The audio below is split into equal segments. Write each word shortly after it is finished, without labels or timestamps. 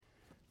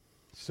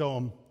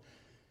So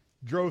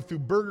drove through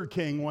Burger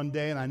King one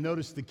day and I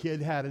noticed the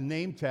kid had a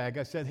name tag.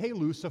 I said, "Hey,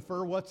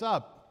 Lucifer, what's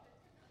up?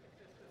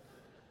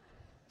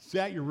 Is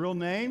that your real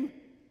name?"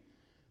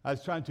 I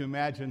was trying to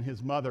imagine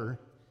his mother.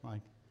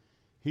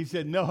 He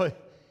said, "No,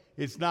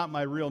 it's not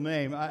my real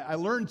name." I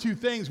learned two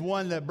things.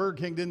 One, that Burger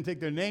King didn't take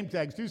their name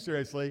tags too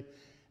seriously,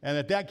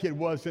 and that kid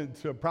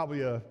wasn't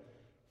probably a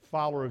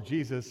follower of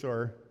Jesus,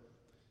 or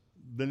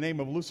the name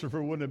of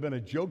Lucifer wouldn't have been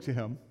a joke to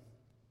him.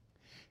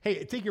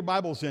 Hey, take your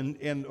Bibles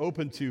and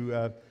open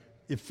to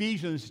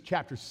Ephesians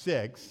chapter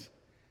 6.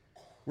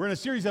 We're in a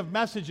series of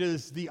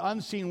messages, the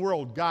unseen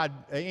world, God,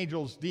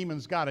 angels,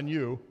 demons, God, and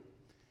you.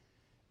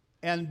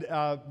 And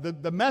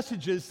the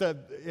messages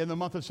in the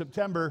month of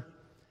September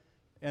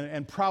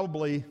and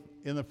probably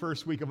in the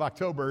first week of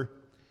October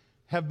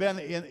have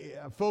been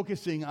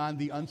focusing on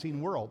the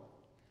unseen world.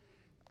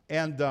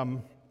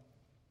 And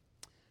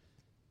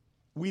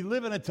we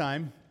live in a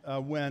time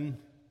when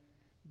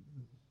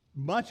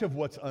much of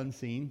what's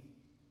unseen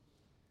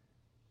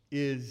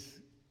is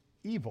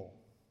evil.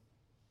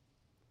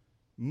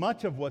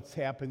 Much of what's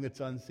happening that's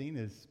unseen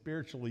is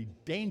spiritually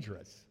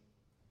dangerous.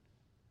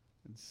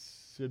 It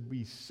should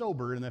be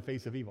sober in the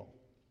face of evil.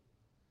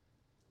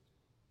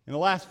 In the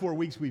last 4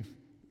 weeks, we've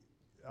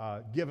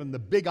given the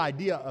big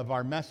idea of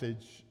our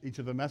message, each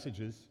of the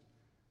messages,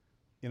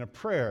 in a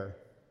prayer.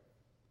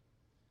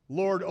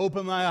 Lord,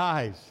 open my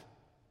eyes.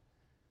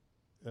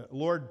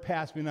 Lord,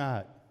 pass me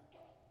not.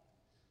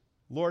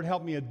 Lord,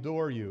 help me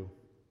adore you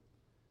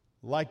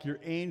like your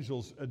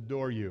angels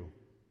adore you.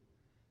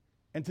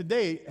 And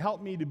today,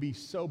 help me to be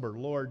sober.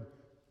 Lord,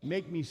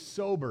 make me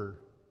sober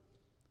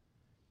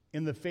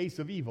in the face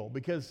of evil,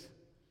 because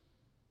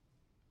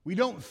we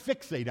don't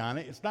fixate on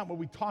it. It's not what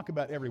we talk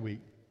about every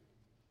week.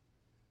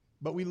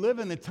 But we live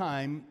in a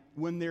time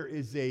when there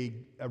is a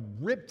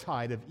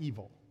riptide of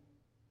evil.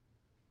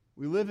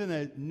 We live in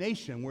a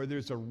nation where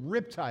there's a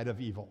riptide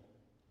of evil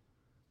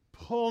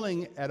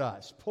pulling at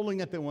us, pulling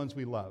at the ones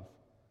we love,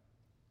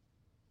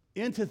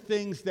 into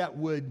things that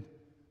would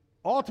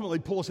ultimately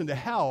pull us into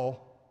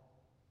hell,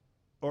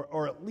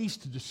 or at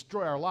least to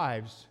destroy our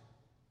lives.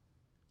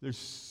 There's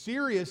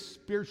serious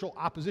spiritual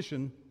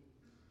opposition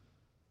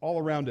all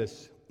around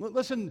us.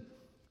 Listen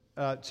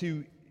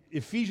to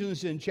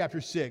Ephesians in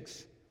chapter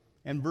 6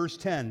 and verse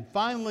 10.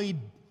 Finally,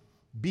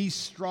 be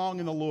strong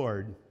in the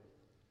Lord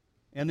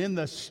and in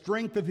the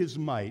strength of his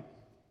might.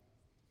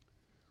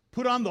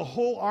 Put on the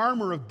whole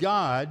armor of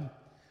God,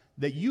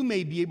 that you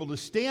may be able to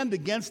stand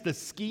against the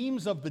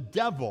schemes of the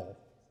devil.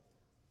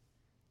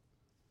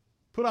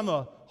 Put on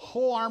the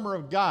whole armor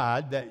of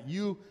God, that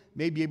you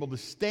may be able to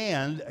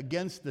stand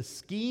against the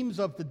schemes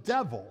of the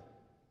devil.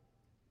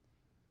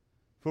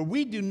 For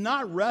we do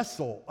not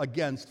wrestle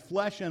against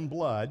flesh and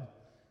blood,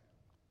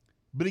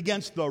 but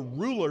against the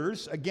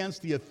rulers,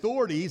 against the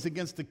authorities,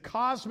 against the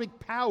cosmic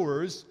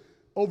powers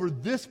over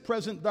this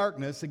present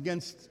darkness,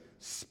 against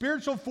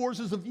spiritual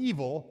forces of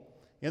evil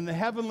in the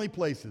heavenly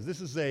places.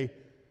 This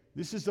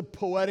is a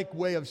poetic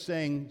way of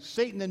saying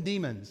Satan and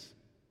demons.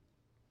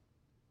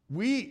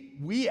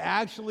 We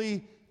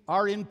actually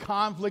are in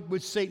conflict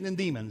with Satan and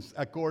demons.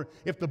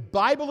 If the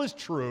Bible is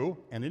true,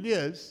 and it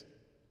is,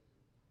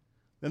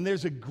 then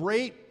there's a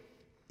great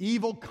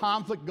evil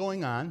conflict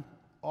going on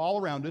all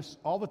around us,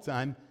 all the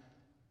time,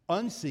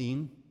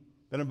 unseen,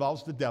 that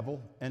involves the devil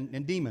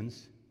and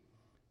demons.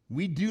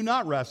 We do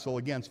not wrestle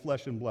against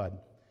flesh and blood,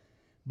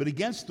 but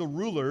against the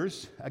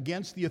rulers,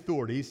 against the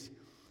authorities,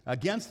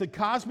 against the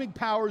cosmic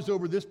powers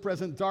over this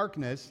present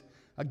darkness,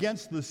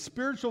 against the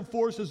spiritual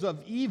forces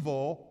of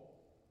evil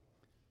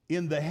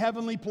in the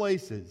heavenly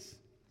places.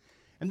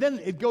 And then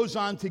it goes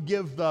on to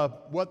give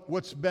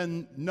what's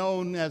been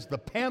known as the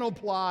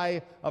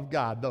panoply of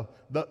God,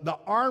 the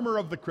armor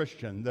of the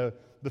Christian, the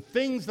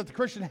things that the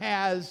Christian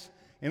has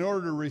in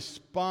order to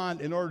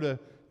respond, in order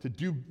to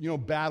do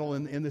battle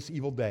in this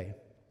evil day.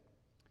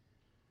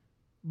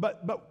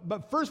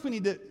 But first we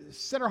need to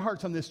set our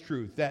hearts on this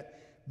truth, that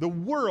the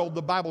world,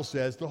 the Bible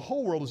says, the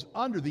whole world is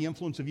under the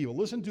influence of evil.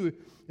 Listen to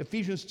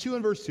Ephesians 2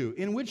 and verse 2.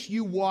 In which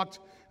you walked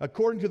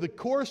according to the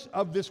course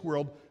of this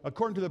world,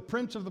 according to the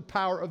prince of the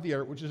power of the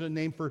air, which is a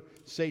name for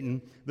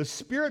Satan, the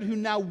spirit who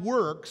now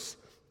works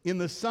in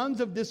the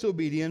sons of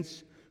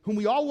disobedience, whom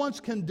we all once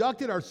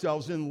conducted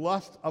ourselves in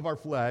lust of our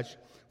flesh,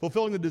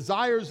 fulfilling the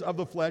desires of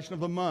the flesh and of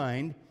the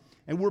mind,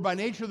 and were by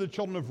nature the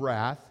children of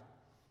wrath.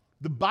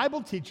 The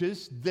Bible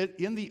teaches that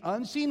in the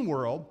unseen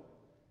world,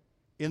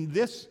 in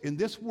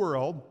this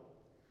world,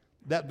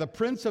 that the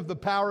prince of the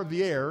power of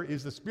the air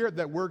is the spirit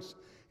that works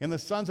in the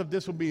sons of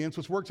disobedience,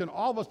 which works in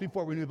all of us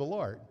before we knew the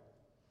Lord.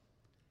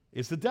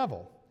 It's the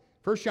devil.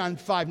 1 John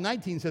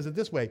 5:19 says it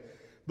this way: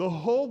 the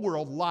whole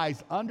world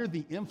lies under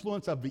the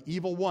influence of the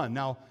evil one.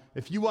 Now,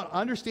 if you want to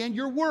understand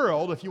your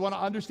world, if you want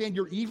to understand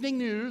your evening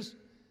news,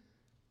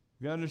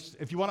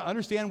 if you want to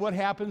understand what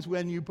happens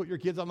when you put your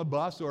kids on the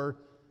bus or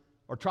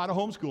try to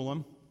homeschool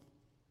them,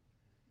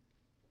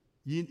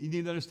 you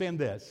need to understand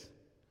this.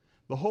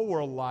 The whole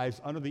world lies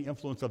under the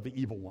influence of the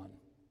evil one.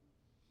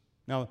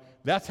 Now,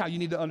 that's how you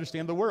need to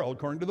understand the world,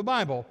 according to the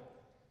Bible.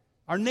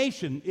 Our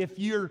nation, if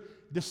you're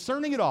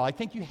discerning it all, I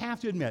think you have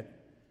to admit,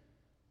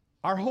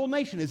 our whole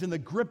nation is in the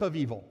grip of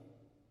evil.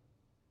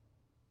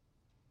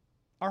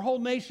 Our whole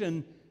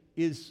nation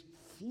is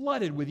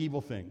flooded with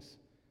evil things,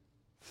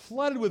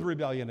 flooded with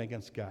rebellion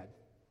against God.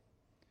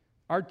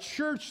 Our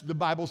church, the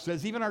Bible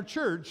says, even our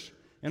church,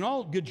 and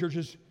all good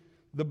churches,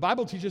 the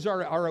Bible teaches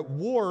are at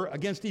war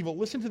against evil.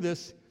 Listen to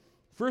this,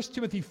 1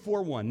 Timothy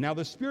 4:1. Now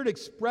the Spirit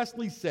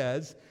expressly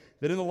says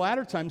that in the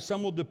latter times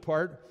some will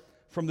depart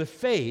from the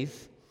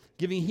faith,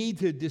 giving heed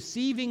to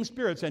deceiving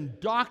spirits and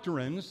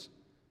doctrines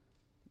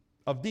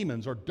of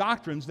demons, or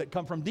doctrines that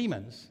come from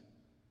demons.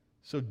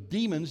 So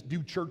demons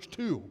do church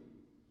too.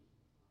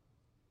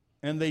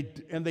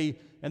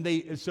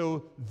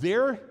 So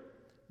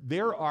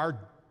there are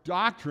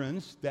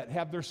doctrines that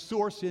have their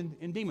source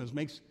in demons.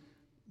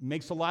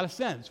 Makes a lot of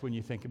sense when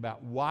you think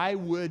about why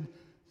would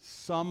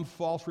some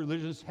false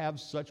religions have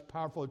such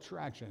powerful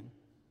attraction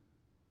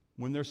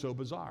when they're so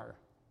bizarre.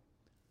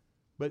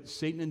 But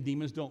Satan and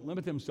demons don't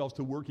limit themselves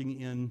to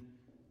working in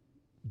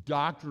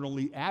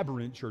doctrinally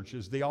aberrant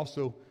churches. They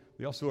also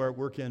are at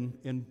work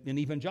in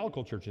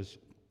evangelical churches.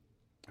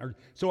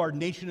 So our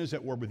nation is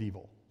at war with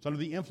evil. It's under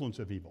the influence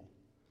of evil.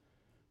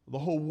 The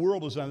whole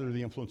world is under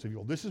the influence of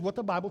evil. This is what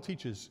the Bible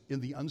teaches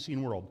in the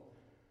unseen world.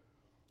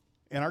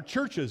 And our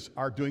churches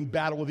are doing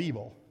battle with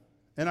evil.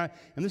 And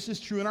this is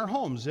true in our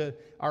homes.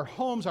 Our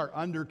homes are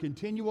under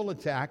continual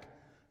attack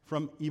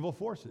from evil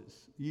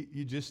forces.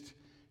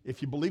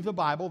 If you believe the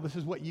Bible, this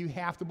is what you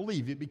have to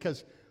believe,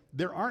 because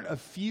there aren't a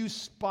few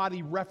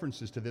spotty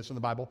references to this in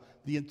the Bible.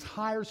 The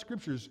entire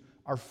scriptures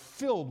are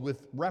filled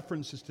with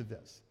references to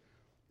this.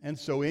 And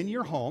so in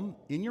your home,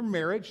 in your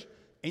marriage,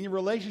 in your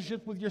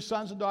relationship with your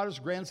sons and daughters,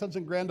 grandsons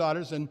and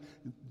granddaughters, and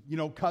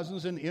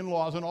cousins and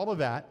in-laws and all of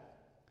that,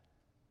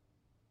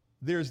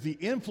 there's the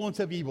influence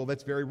of evil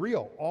that's very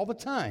real all the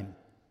time.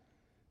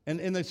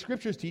 And the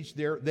scriptures teach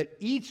there that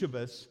each of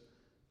us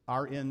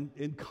are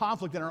in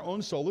conflict in our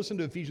own soul. Listen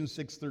to Ephesians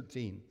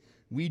 6:13.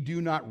 We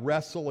do not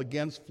wrestle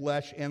against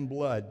flesh and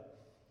blood,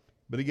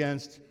 but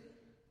against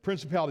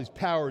principalities,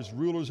 powers,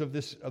 rulers of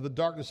the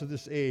darkness of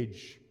this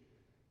age,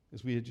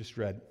 as we had just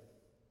read.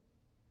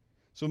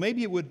 So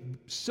maybe it would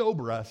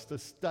sober us to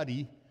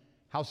study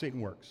how Satan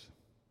works.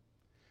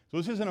 So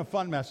this isn't a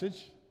fun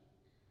message.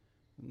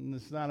 And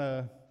it's not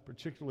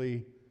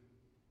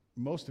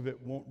most of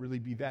it won't really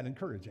be that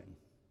encouraging.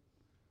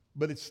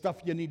 But it's stuff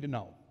you need to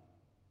know.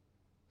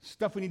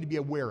 Stuff we need to be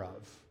aware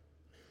of.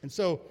 And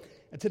so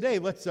today,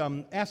 let's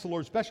ask the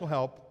Lord special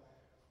help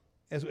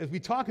as we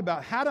talk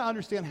about how to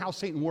understand how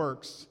Satan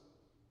works.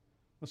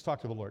 Let's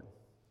talk to the Lord.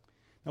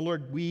 Now,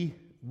 Lord, we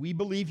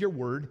believe your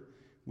word.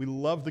 We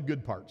love the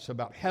good parts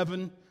about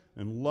heaven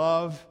and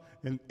love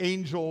and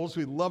angels.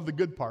 We love the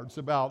good parts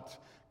about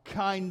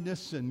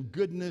kindness and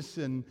goodness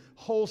and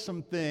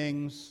wholesome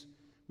things.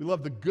 We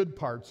love the good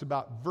parts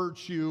about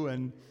virtue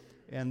and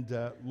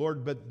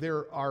Lord, but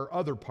there are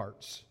other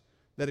parts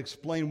that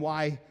explain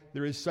why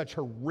there is such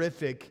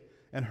horrific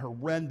and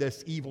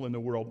horrendous evil in the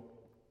world.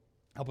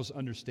 Help us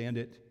understand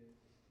it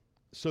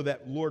so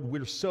that, Lord,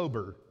 we're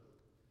sober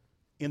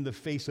in the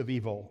face of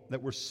evil,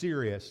 that we're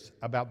serious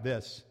about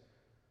this.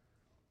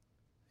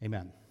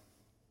 Amen.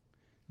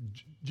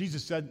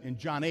 Jesus said in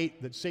John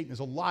 8 that Satan is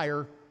a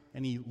liar,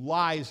 and he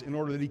lies in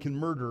order that he can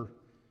murder.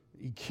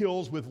 He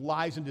kills with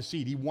lies and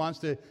deceit. He wants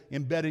to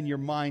embed in your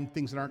mind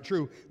things that aren't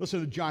true. Listen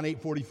to John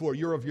 8:44.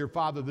 You're of your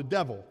father, the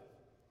devil.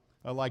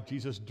 I like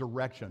Jesus'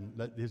 direction,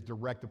 his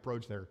direct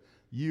approach there.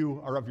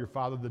 You are of your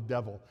father, the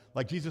devil.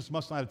 Like Jesus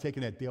must not have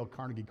taken that Dale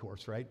Carnegie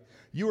course, right?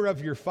 You are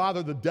of your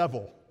father, the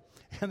devil,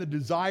 and the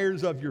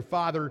desires of your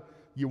father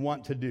you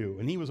want to do.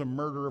 And he was a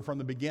murderer from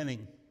the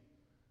beginning.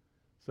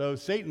 So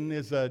Satan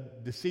is a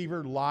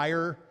deceiver,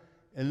 liar,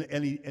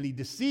 and he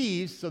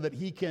deceives so that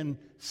he can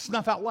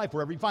snuff out life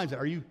wherever he finds it.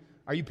 Are you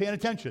paying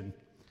attention?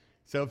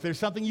 So if there's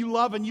something you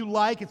love and you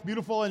like, it's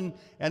beautiful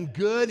and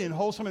good and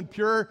wholesome and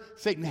pure,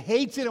 Satan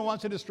hates it and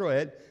wants to destroy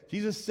it.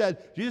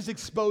 Jesus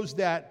exposed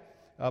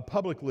that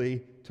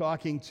publicly,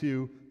 talking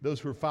to those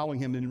who are following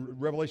him in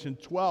Revelation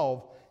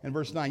 12 and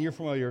verse 9. You're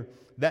familiar.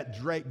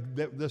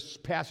 This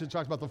passage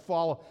talks about the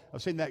fall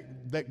of Satan.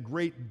 That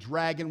great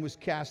dragon was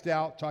cast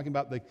out, talking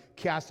about the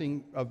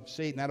casting of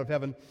Satan out of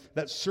heaven.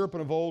 That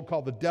serpent of old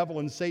called the devil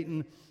and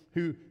Satan,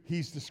 who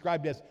he's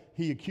described as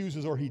he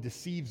accuses or he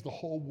deceives the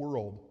whole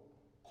world.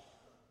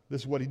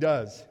 This is what he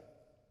does.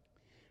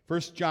 1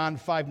 John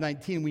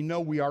 5:19, we know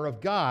we are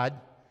of God,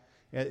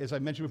 as I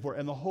mentioned before,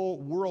 and the whole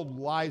world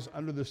lies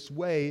under the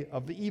sway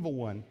of the evil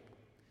one.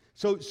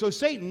 So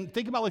Satan,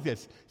 think about it like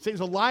this.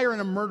 Satan's a liar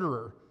and a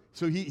murderer.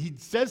 So he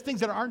says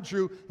things that aren't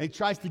true, and he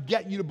tries to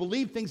get you to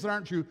believe things that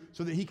aren't true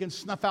so that he can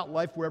snuff out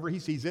life wherever he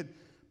sees it.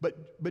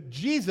 But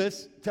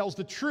Jesus tells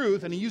the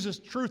truth, and he uses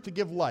truth to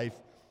give life.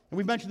 And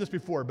we've mentioned this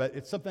before, but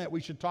it's something that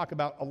we should talk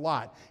about a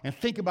lot and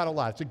think about a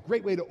lot. It's a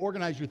great way to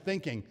organize your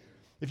thinking.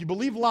 If you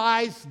believe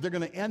lies, they're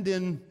going to end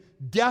in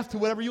death to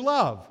whatever you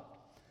love.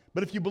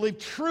 But if you believe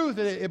truth,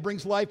 it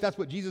brings life. That's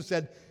what Jesus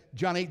said,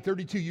 John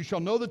 8:32. You shall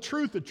know the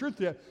truth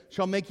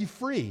shall make you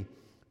free.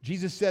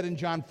 Jesus said in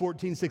John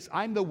 14:6,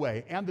 I'm the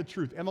way and the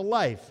truth and the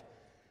life.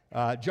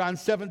 John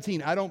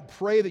 17, I don't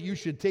pray that you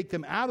should take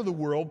them out of the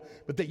world,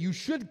 but that you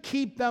should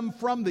keep them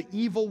from the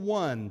evil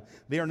one.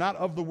 They are not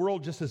of the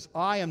world, just as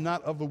I am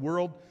not of the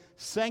world.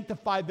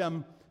 Sanctify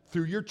them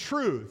through your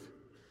truth.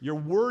 Your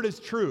word is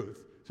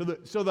truth.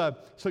 So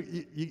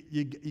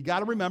you got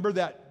to remember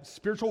that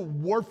spiritual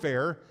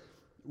warfare,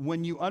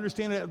 when you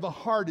understand it at the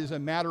heart, is a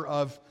matter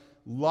of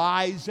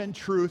lies and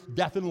truth,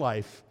 death and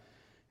life.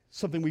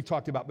 Something we've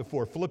talked about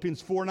before.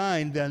 Philippians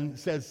 4:9 then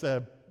says,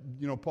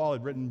 Paul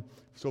had written,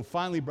 so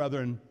finally,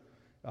 brethren,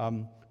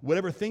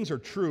 whatever things are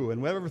true,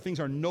 and whatever things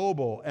are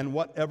noble, and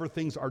whatever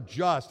things are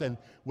just, and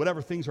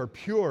whatever things are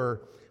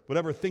pure,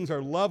 whatever things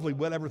are lovely,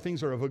 whatever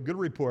things are of a good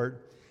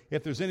report,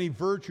 if there's any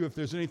virtue, if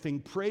there's anything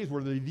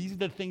praiseworthy, these are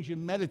the things you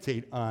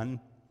meditate on.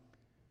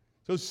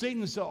 So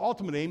Satan's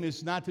ultimate aim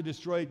is not to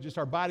destroy just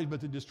our bodies, but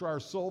to destroy our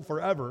soul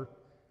forever.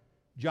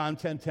 John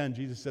 10:10,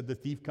 Jesus said, the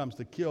thief comes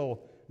to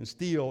kill and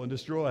steal and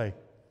destroy.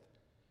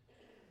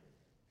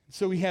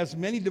 So he has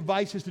many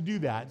devices to do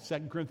that.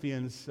 2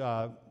 Corinthians,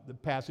 the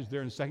passage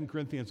there in 2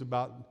 Corinthians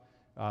about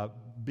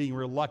being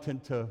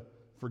reluctant to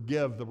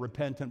forgive the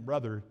repentant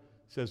brother,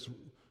 says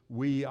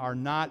we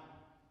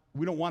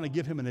don't want to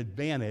give him an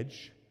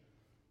advantage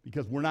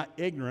because we're not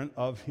ignorant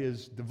of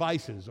his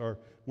devices, or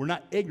we're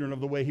not ignorant of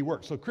the way he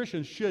works. So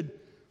Christians should,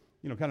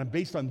 kind of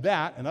based on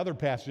that and other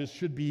passages,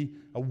 should be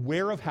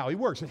aware of how he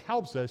works. It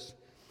helps us,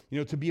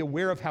 to be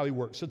aware of how he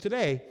works. So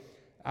today,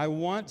 I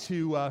want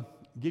to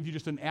give you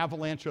just an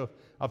avalanche of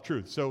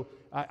truth. So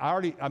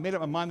I made up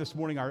my mind this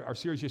morning. Our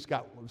series just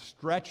got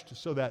stretched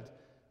so that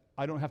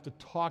I don't have to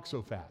talk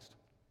so fast,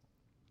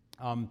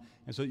 and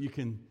so you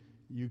can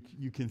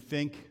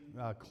think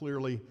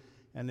clearly.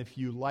 And if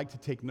you like to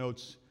take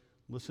notes,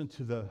 listen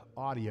to the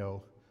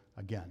audio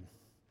again,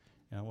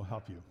 and it will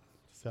help you.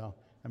 So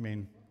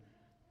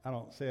I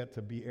don't say it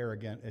to be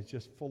arrogant. It's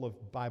just full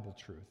of Bible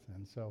truth.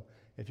 And so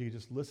if you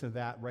just listen to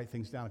that, write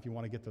things down if you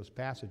want to get those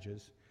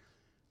passages.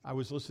 I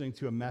was listening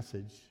to a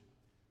message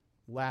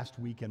last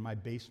week in my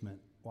basement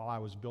while I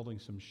was building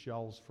some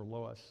shelves for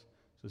Lois,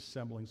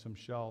 assembling some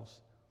shelves,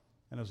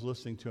 and I was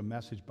listening to a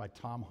message by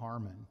Tom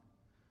Harmon.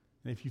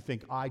 And if you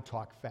think I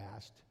talk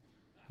fast,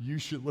 you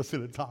should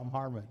listen to Tom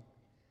Harmon.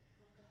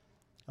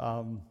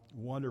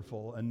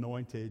 Wonderful,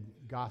 anointed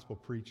gospel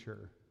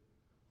preacher.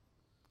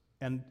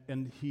 And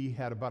he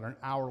had about an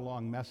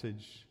hour-long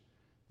message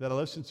that I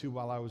listened to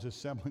while I was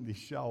assembling these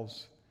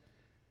shelves.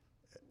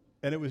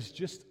 And it was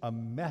just a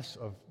mess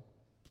of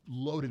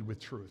loaded with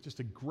truth. Just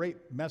a great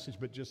message,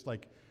 but just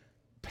like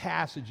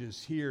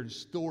passages here,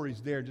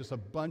 stories there, just a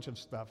bunch of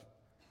stuff.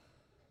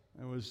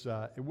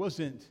 It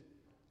wasn't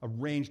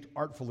arranged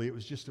artfully. It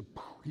was just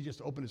he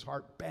just opened his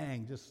heart,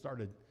 bang, just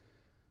started.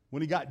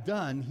 When he got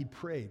done, he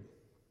prayed.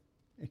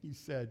 And he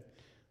said,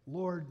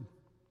 Lord,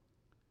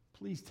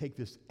 please take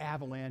this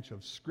avalanche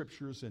of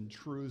scriptures and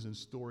truths and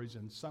stories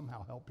and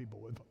somehow help people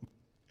with them.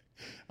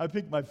 I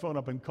picked my phone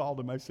up and called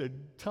him. I said,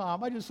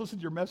 Tom, I just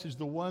listened to your message,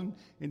 the one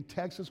in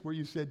Texas where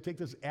you said, take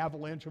this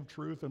avalanche of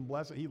truth and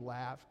bless it. He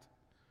laughed.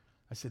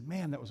 I said,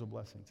 man, that was a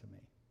blessing to me.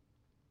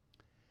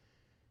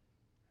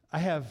 I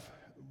have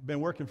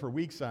been working for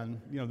weeks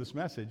on, this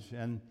message,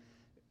 and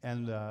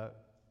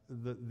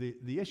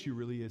the issue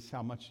really is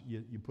how much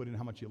you put in,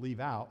 how much you leave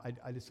out.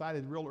 I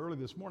decided real early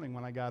this morning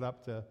when I got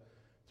up to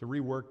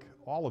rework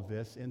all of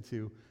this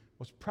into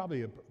what's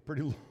probably a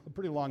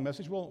pretty long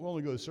message. We'll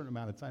only go a certain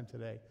amount of time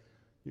today.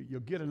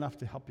 You'll get enough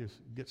to help you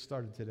get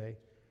started today.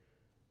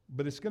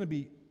 But it's going to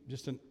be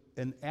just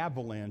an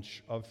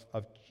avalanche of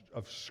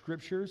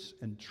scriptures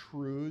and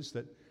truths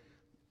that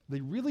they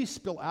really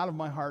spill out of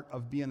my heart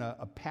of being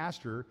a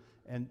pastor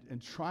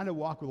and trying to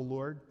walk with the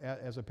Lord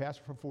as a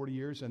pastor for 40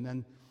 years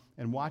and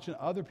watching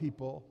other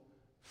people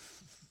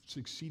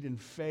succeed and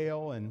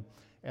fail and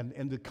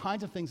the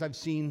kinds of things I've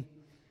seen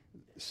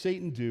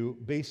Satan do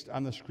based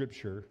on the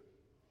scripture.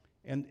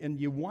 And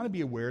you want to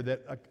be aware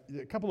that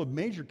a couple of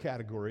major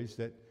categories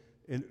that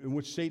in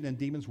which Satan and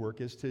demons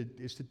work is to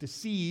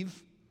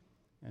deceive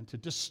and to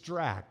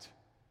distract.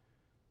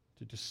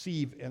 To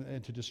deceive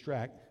and to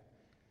distract.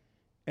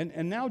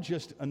 And now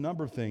just a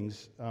number of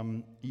things.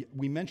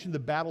 We mentioned the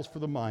battles for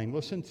the mind.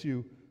 Listen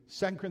to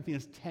 2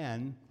 Corinthians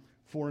 10,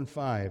 4 and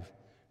 5.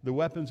 The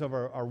weapons of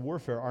our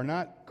warfare are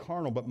not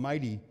carnal but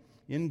mighty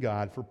in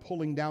God for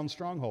pulling down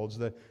strongholds.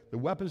 The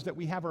weapons that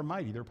we have are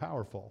mighty. They're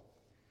powerful.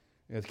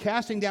 It's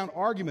casting down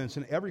arguments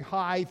and every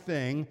high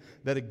thing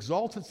that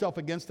exalts itself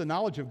against the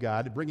knowledge of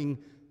God, bringing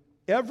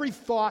every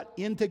thought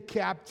into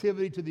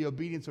captivity to the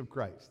obedience of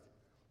Christ.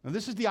 Now,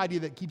 this is the idea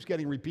that keeps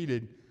getting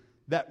repeated,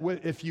 that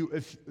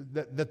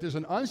that there's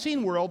an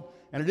unseen world,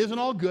 and it isn't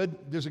all good.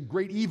 There's a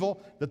great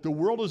evil, that the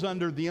world is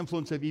under the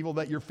influence of evil,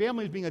 that your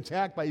family is being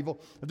attacked by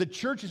evil, that the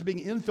church is being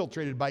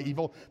infiltrated by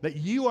evil, that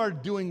you are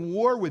doing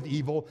war with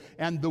evil,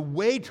 and the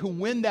way to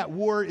win that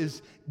war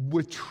is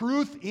with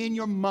truth in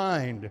your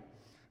mind,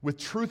 with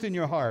truth in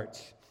your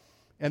heart.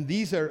 And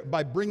these are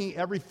by bringing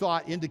every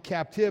thought into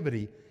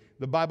captivity.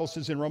 The Bible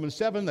says in Romans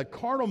 7, the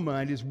carnal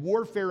mind is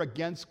warfare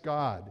against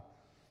God.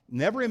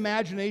 And every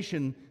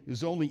imagination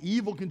is only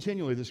evil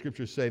continually, the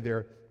scriptures say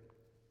there.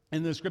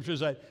 in the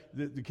scriptures,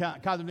 the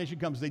condemnation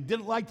comes. They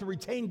didn't like to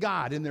retain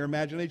God in their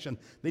imagination.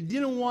 They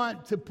didn't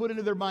want to put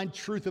into their mind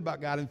truth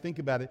about God and think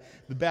about it.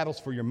 The battle's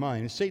for your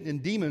mind. And Satan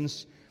and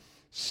demons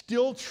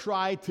still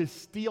try to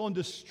steal and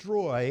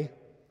destroy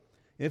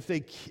if they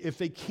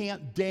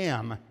can't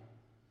damn.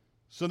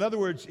 So in other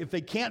words, if they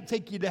can't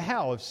take you to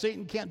hell, if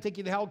Satan can't take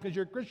you to hell because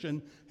you're a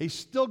Christian, he's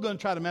still going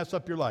to try to mess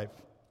up your life.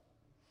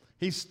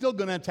 He's still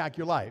going to attack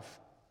your life.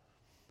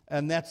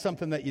 And that's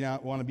something that you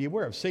want to be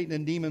aware of. Satan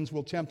and demons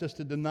will tempt us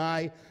to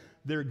deny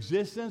their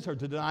existence or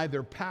to deny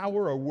their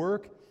power or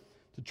work,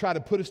 to try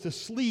to put us to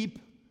sleep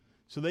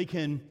so they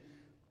can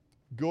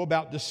go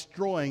about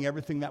destroying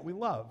everything that we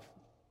love.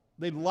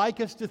 They'd like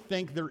us to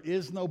think there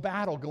is no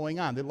battle going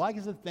on. They'd like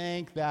us to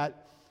think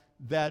that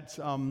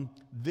in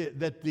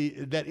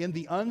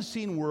the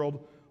unseen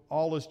world,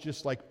 all is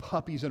just like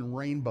puppies and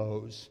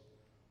rainbows.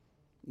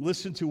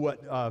 Listen to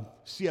what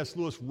C.S.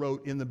 Lewis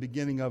wrote in the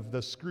beginning of the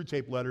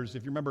Screwtape Letters.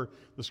 If you remember,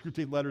 the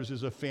Screwtape Letters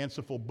is a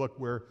fanciful book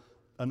where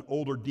an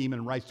older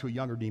demon writes to a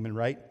younger demon,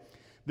 right?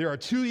 There are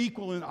two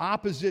equal and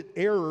opposite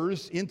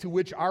errors into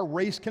which our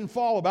race can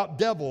fall about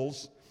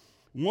devils.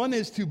 One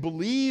is to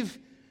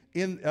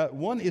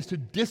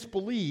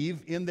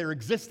disbelieve in their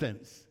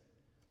existence.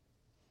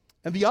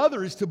 And the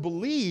other is to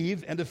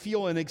believe and to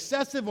feel an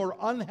excessive or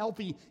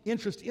unhealthy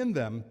interest in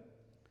them.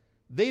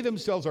 They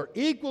themselves are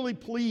equally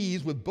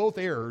pleased with both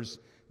errors.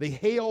 They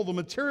hail the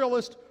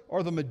materialist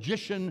or the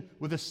magician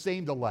with the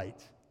same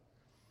delight.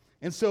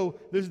 And so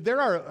there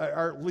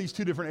are at least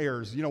two different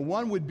errors.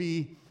 One would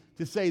be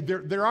to say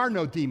there are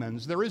no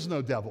demons, there is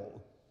no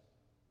devil.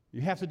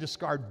 You have to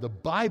discard the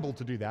Bible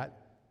to do that.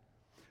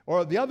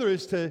 Or the other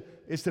is to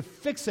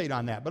fixate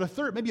on that.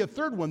 But maybe a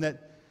third one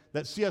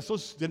that C.S.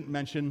 Lewis didn't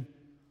mention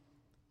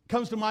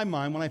comes to my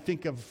mind when I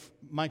think of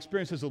my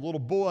experience as a little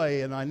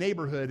boy in my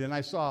neighborhood, and I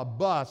saw a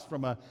bus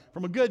from a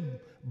good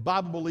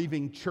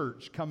Bible-believing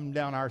church come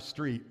down our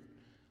street,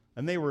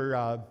 and they were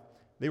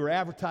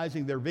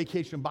advertising their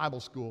vacation Bible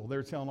school. They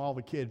were telling all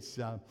the kids,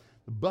 the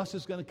bus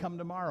is going to come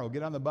tomorrow.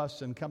 Get on the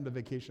bus and come to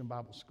vacation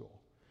Bible school.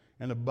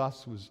 And the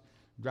bus was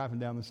driving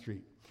down the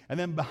street. And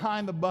then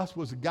behind the bus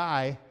was a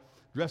guy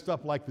dressed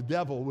up like the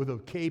devil with a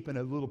cape and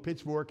a little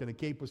pitchfork, and the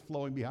cape was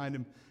flowing behind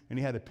him, and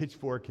he had a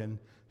pitchfork, and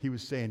he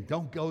was saying,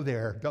 "Don't go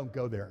there, don't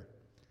go there."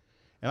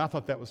 And I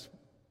thought that was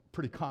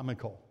pretty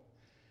comical.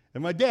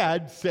 And my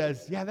dad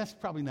says, "Yeah, that's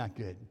probably not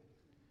good."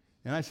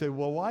 And I said,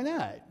 "Well, why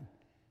not?"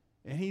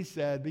 And he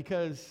said,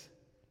 "Because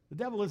the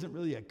devil isn't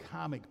really a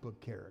comic book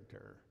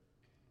character."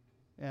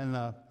 And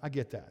I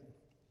get that.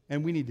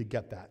 And we need to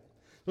get that.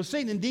 So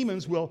Satan and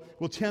demons will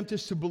tempt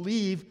us to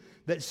believe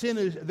that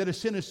a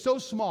sin is so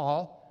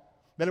small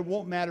that it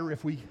won't matter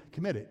if we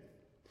commit it.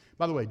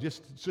 By the way,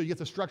 just so you get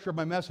the structure of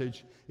my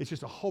message, it's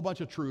just a whole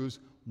bunch of truths,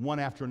 one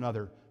after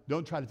another.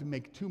 Don't try to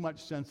make too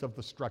much sense of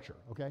the structure,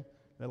 okay?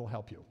 That'll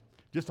help you.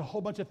 Just a whole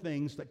bunch of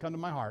things that come to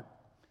my heart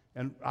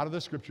and out of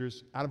the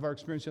scriptures, out of our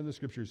experience in the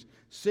scriptures.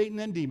 Satan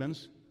and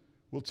demons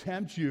will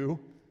tempt you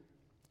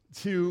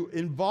to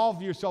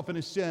involve yourself in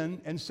a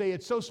sin and say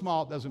it's so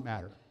small it doesn't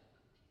matter.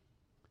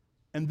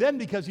 And then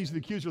because he's the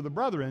accuser of the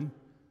brethren,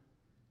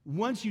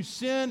 once you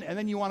sin and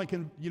then you want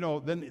to,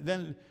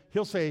 then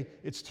he'll say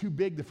it's too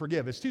big to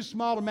forgive. It's too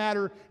small to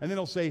matter, and then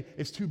he'll say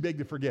it's too big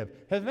to forgive.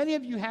 Have any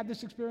of you had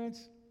this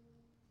experience?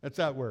 That's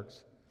how it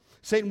works.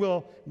 Satan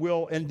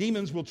and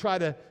demons will try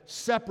to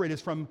separate us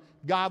from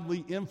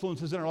godly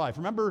influences in our life.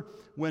 Remember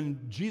when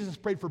Jesus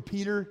prayed for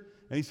Peter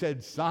and he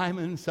said,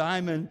 "Simon,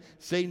 Simon,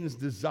 Satan's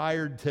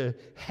desired to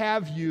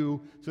have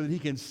you so that he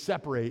can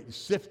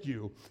sift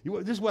you."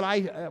 This is what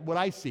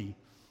I see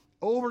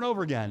over and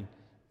over again.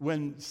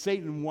 When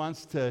Satan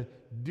wants to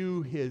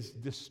do his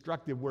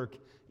destructive work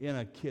in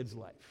a kid's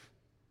life,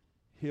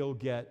 he'll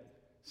get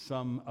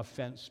some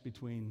offense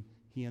between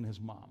he and his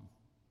mom,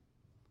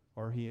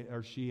 or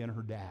she and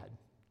her dad.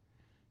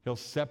 He'll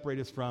separate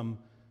us from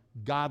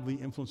godly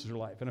influences in our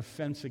life. An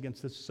offense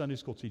against a Sunday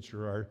school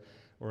teacher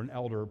or an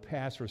elder or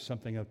pastor or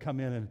something. He'll come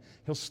in and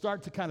he'll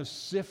start to kind of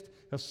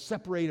he'll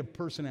separate a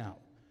person out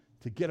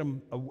to get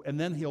him, and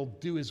then he'll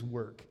do his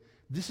work.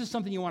 This is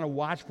something you want to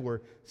watch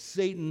for.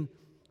 Satan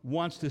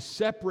wants to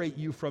separate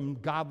you from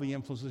godly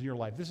influences in your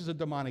life. This is a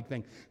demonic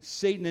thing.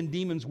 Satan and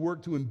demons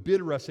work to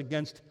embitter us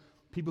against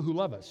people who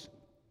love us.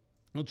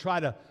 They'll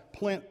try to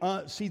plant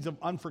seeds of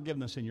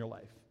unforgiveness in your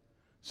life.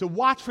 So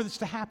watch for this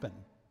to happen.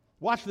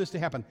 Watch for this to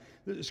happen.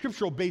 The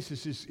scriptural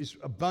basis is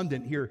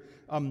abundant here.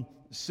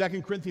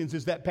 2 Corinthians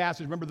is that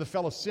passage. Remember, the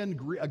fellow sinned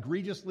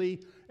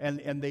egregiously,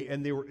 and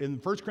they were in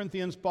 1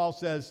 Corinthians. Paul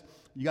says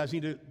you guys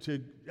need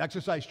to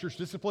exercise church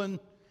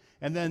discipline.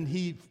 And then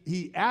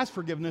he asked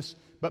forgiveness,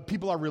 but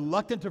people are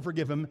reluctant to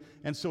forgive him.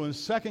 And so in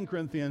 2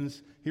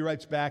 Corinthians, he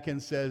writes back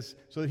and says,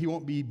 so that he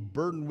won't be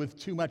burdened with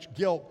too much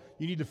guilt,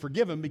 you need to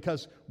forgive him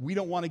because we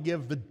don't want to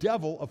give the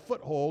devil a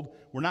foothold.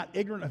 We're not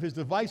ignorant of his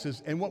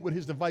devices. And what would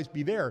his device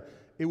be there?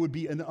 It would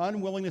be an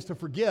unwillingness to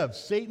forgive.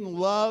 Satan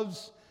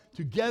loves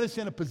to get us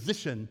in a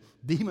position.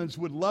 Demons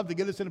would love to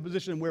get us in a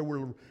position where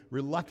we're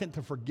reluctant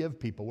to forgive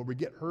people, where we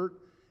get hurt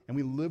and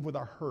we live with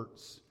our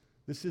hurts.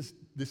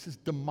 This is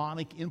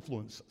demonic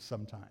influence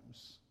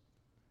sometimes.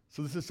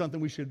 So this is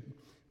something we should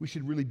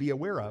really be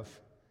aware of.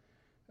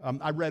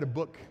 I read a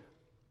book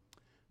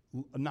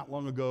not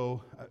long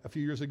ago, a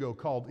few years ago,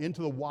 called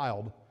Into the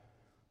Wild,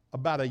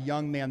 about a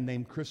young man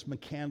named Chris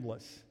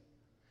McCandless.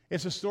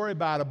 It's a story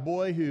about a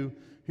boy who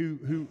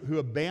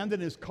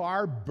abandoned his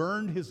car,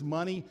 burned his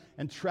money,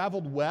 and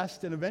traveled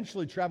west, and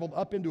eventually traveled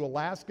up into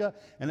Alaska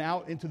and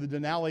out into the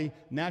Denali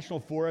National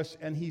Forest,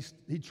 and he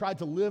tried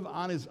to live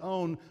on his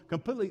own,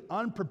 completely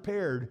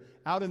unprepared,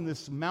 out in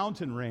this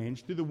mountain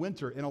range through the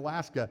winter in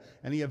Alaska,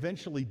 and he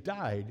eventually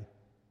died.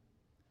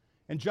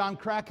 And John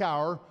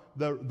Krakauer,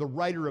 the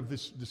writer of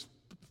this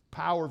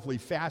powerfully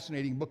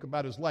fascinating book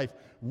about his life,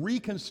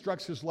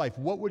 reconstructs his life.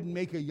 What would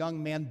make a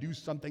young man do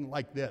something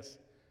like this?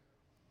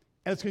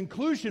 And his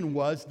conclusion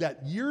was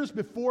that years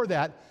before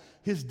that,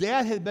 his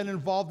dad had been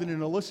involved in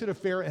an illicit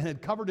affair and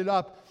had covered it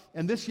up,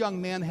 and this young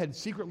man had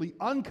secretly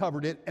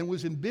uncovered it and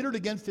was embittered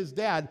against his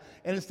dad,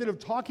 and instead of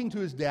talking to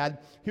his dad,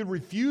 he would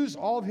refuse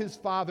all of his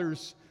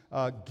father's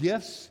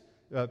gifts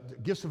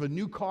of a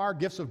new car,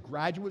 gifts of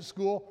graduate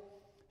school.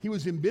 He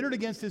was embittered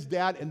against his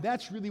dad, and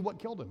that's really what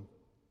killed him.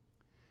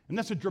 And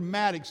that's a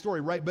dramatic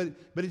story, right? But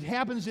it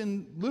happens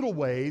in little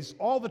ways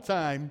all the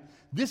time.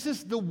 This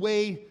is the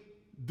way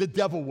the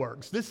devil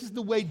works. This is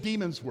the way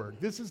demons work.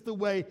 This is the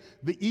way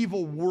the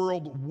evil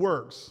world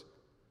works.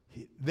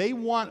 They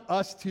want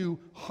us to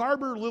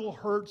harbor little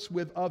hurts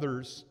with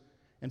others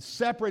and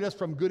separate us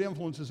from good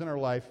influences in our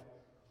life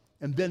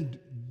and then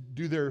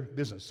do their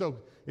business. So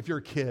if you're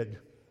a kid,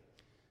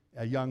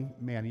 a young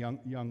man, a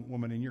young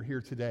woman, and you're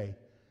here today,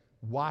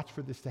 watch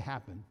for this to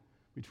happen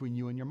between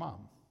you and your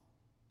mom.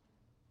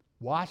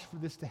 Watch for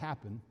this to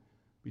happen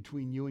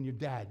between you and your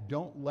dad.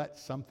 Don't let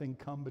something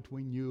come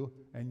between you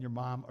and your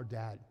mom or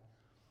dad.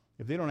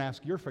 If they don't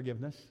ask your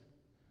forgiveness,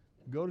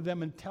 go to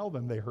them and tell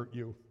them they hurt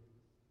you.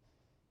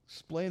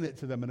 Explain it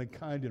to them in a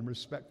kind and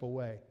respectful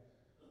way.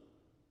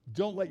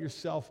 Don't let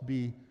yourself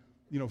be,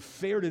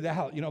 ferreted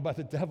out, by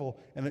the devil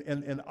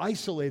and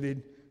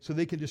isolated so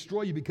they can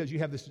destroy you because you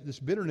have this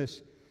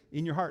bitterness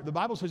in your heart. The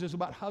Bible says this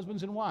about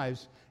husbands and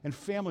wives and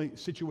family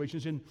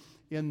situations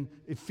in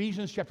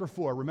Ephesians chapter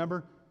 4.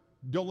 Remember?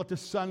 Don't let the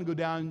sun go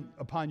down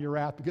upon your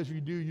wrath, because if you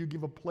do, you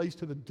give a place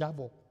to the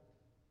devil.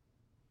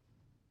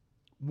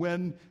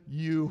 When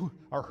you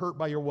are hurt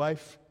by your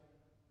wife,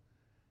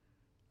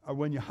 or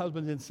when your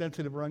husband's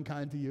insensitive or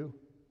unkind to you,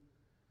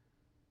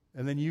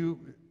 and then you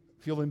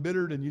feel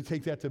embittered and you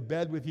take that to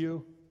bed with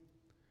you,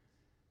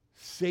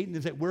 Satan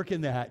is at work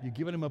in that. You've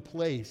given him a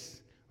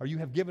place, or you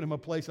have given him a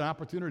place, an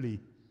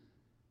opportunity.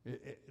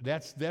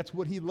 That's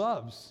what he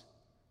loves.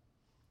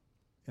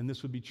 And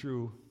this would be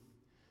true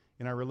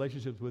in our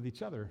relationships with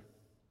each other.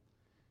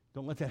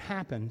 Don't let that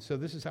happen. So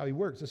this is how he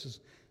works. This is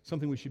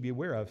something we should be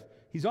aware of.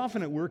 He's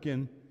often at work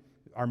in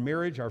our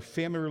marriage, our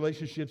family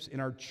relationships,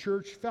 in our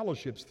church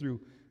fellowships through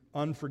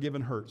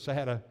unforgiven hurts. I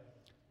had an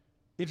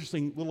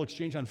interesting little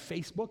exchange on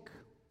Facebook.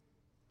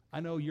 I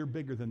know you're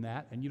bigger than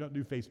that, and you don't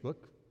do Facebook.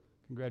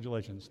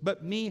 Congratulations.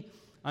 But me,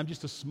 I'm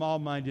just a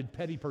small-minded,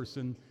 petty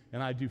person,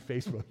 and I do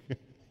Facebook.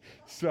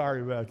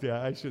 Sorry about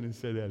that. I shouldn't have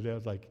said that. That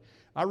was like,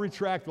 I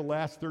retract the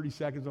last 30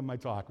 seconds of my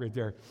talk right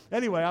there.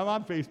 Anyway, I'm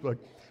on Facebook.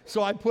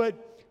 So I put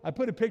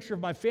a picture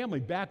of my family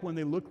back when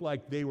they looked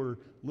like they were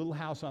Little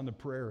House on the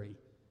Prairie.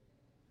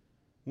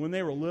 When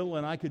they were little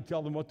and I could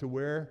tell them what to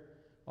wear,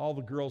 all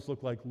the girls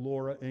looked like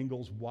Laura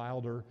Ingalls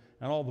Wilder,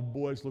 and all the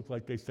boys looked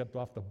like they stepped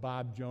off the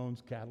Bob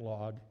Jones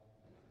catalog.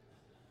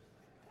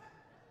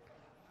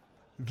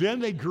 Then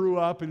they grew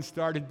up and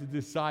started to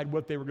decide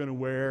what they were going to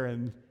wear,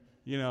 and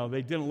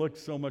they didn't look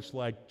so much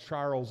like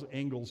Charles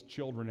Ingalls'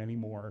 children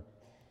anymore.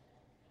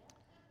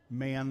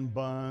 Man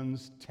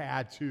buns,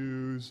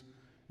 tattoos,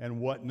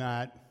 and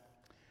whatnot.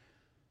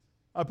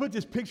 I put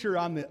this picture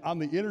on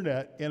the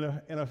internet,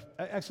 and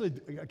actually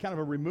kind of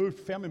a removed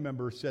family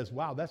member says,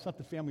 "Wow, that's not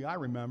the family I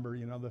remember.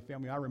 The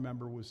family I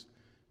remember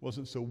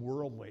wasn't so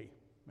worldly,"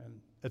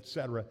 and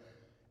etc.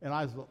 And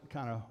I was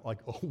kind of like,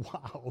 "Oh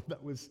wow,"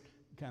 that was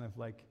kind of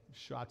like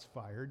shots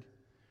fired.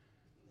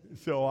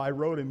 So I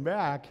wrote him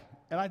back,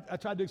 and I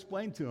tried to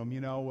explain to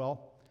him,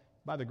 well,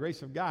 by the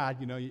grace of God,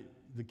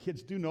 the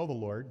kids do know the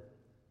Lord,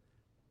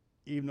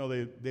 even though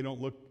they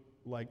don't look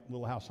like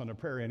Little House on the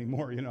Prairie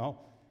anymore,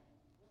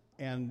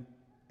 And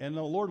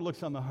the Lord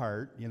looks on the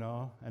heart, and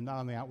not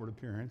on the outward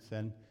appearance.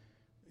 And,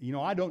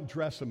 I don't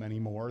dress them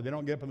anymore. They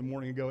don't get up in the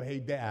morning and go, "Hey,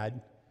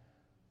 Dad,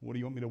 what do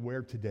you want me to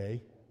wear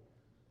today?"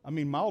 I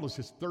mean, my oldest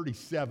is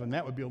 37.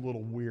 That would be a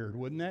little weird,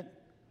 wouldn't it?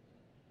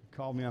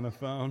 Call me on the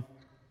phone.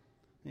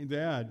 "Hey,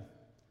 Dad,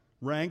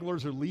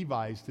 Wranglers or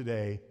Levi's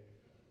today?"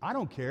 "I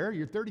don't care.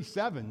 You're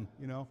 37,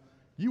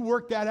 You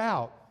work that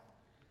out."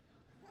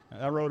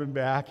 And I wrote him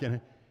back,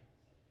 and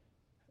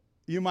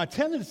my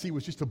tendency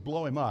was just to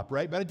blow him up,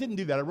 right? But I didn't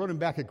do that. I wrote him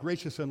back a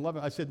gracious and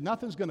loving. I said,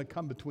 "Nothing's going to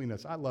come between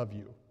us. I love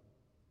you."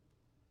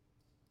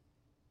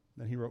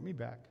 Then he wrote me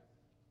back.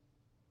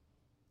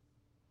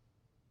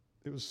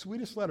 It was the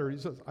sweetest letter. He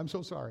says, "I'm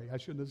so sorry. I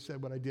shouldn't have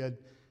said what I did.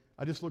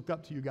 I just looked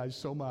up to you guys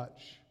so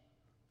much.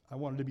 I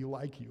wanted to be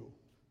like you.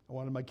 I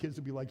wanted my kids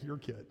to be like your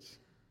kids.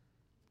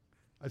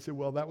 I said,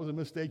 well, that was a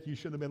mistake. You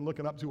shouldn't have been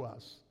looking up to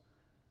us.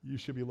 You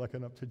should be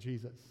looking up to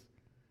Jesus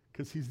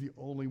because he's the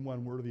only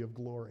one worthy of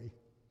glory.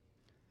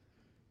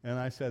 And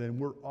I said, and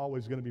we're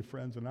always going to be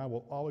friends, and I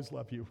will always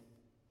love you.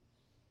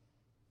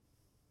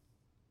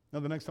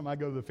 Now, the next time I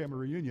go to the family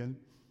reunion,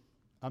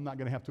 I'm not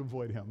going to have to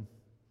avoid him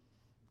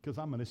because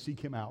I'm going to seek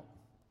him out.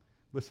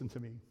 Listen to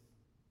me.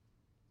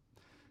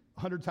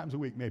 100 times a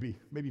week, maybe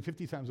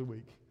 50 times a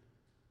week.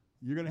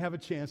 You're going to have a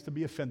chance to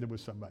be offended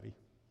with somebody.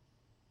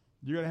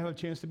 You're going to have a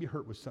chance to be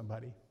hurt with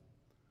somebody.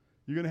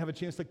 You're going to have a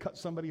chance to cut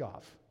somebody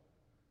off.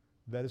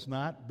 That is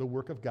not the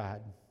work of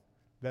God.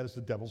 That is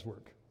the devil's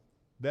work.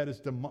 That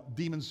is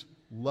demons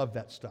love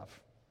that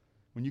stuff.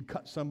 When you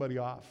cut somebody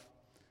off,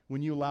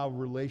 when you allow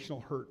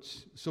relational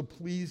hurts. So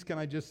please, can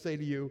I just say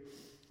to you,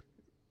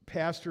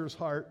 pastor's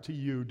heart to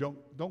you,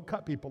 don't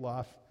cut people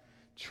off.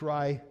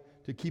 Try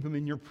to keep them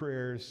in your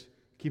prayers.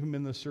 Keep them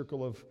in the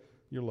circle of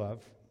your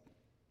love.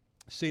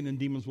 Satan and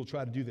demons will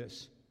try to do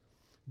this.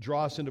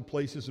 Draw us into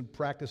places and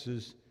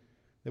practices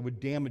that would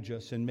damage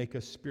us and make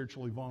us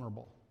spiritually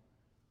vulnerable.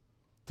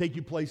 Take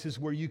you places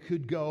where you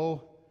could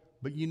go,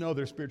 but you know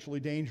they're spiritually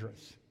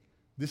dangerous.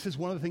 This is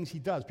one of the things he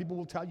does. People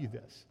will tell you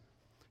this.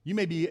 You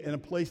may be in a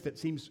place that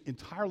seems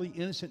entirely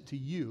innocent to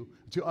you,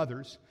 to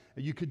others,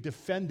 and you could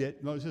defend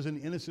it. No, this is an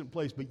innocent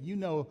place, but you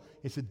know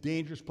it's a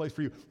dangerous place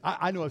for you.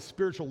 I know a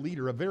spiritual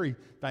leader, a very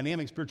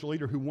dynamic spiritual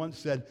leader, who once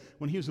said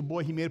when he was a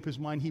boy, he made up his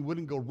mind he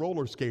wouldn't go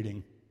roller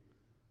skating,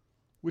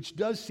 which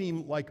does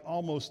seem like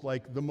almost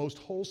like the most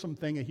wholesome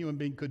thing a human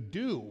being could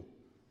do.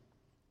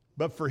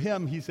 But for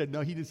him, he said,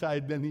 no, he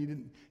decided then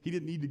he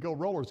didn't need to go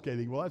roller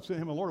skating. Well, that's to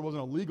him and the Lord. It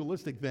wasn't a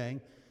legalistic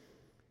thing.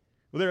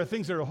 Well, there are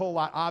things that are a whole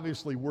lot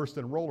obviously worse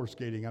than roller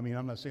skating. I mean,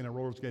 I'm not saying that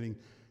roller skating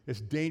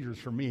is dangerous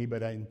for me,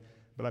 but I'm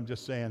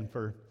just saying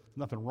there's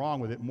nothing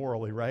wrong with it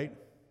morally, right?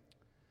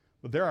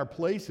 But there are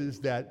places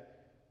that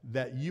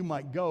you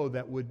might go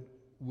that would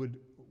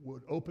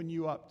open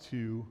you up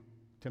to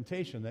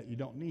temptation that you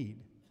don't need.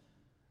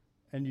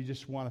 And you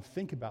just want to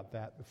think about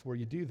that before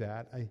you do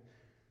that.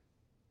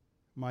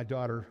 My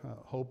daughter,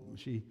 Hope,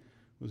 she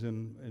was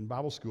in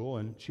Bible school,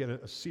 and she had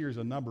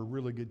a number of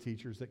really good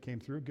teachers that came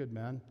through, good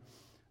men.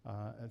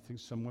 I think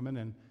some women,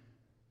 and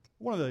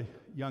one of the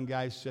young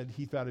guys said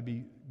he thought it'd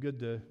be good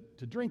to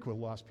drink with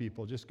lost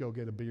people, just go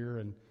get a beer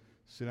and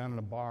sit down in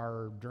a bar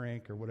or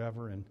drink or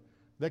whatever, and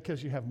that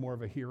because you have more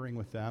of a hearing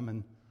with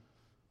them,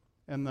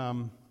 and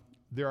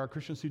there are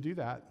Christians who do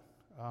that.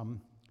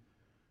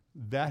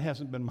 That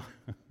hasn't been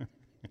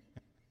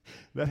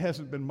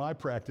my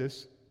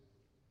practice.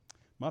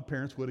 My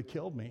parents would have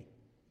killed me,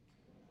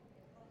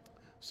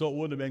 so it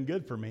wouldn't have been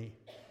good for me.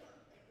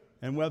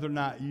 And whether or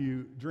not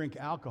you drink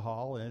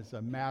alcohol is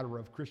a matter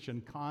of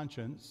Christian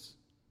conscience.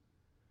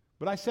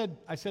 But I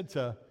said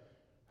to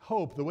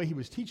Hope, the way he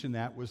was teaching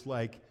that was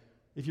like,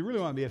 if you really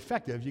want to be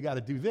effective, you got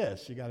to do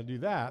this, you got to do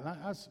that. And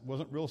I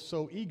wasn't real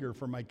so eager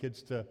for my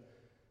kids to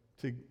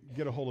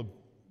get a hold of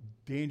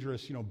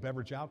dangerous,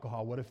 beverage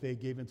alcohol. What if they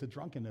gave into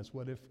drunkenness?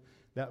 What if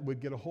that would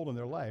get a hold in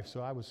their life?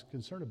 So I was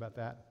concerned about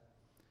that.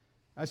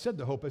 I said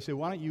to Hope, I said,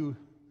 why don't you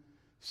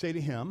say to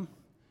him,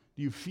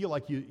 do you feel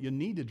like you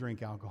need to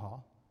drink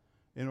alcohol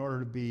in order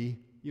to be,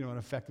 an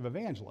effective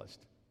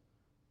evangelist?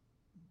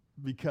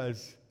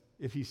 Because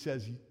if he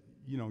says,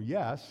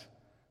 yes,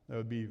 that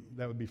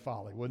would be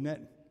folly, wouldn't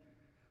it?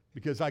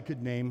 Because I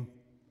could name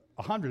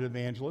 100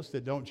 evangelists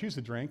that don't choose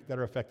to drink that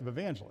are effective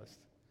evangelists.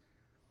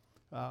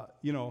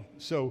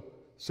 So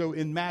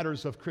in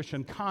matters of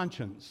Christian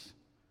conscience,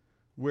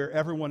 where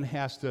everyone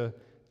has to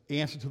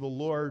answer to the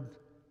Lord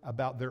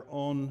about their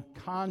own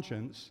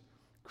conscience,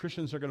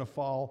 Christians are going to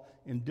fall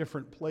in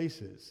different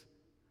places.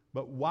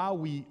 But while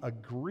we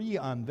agree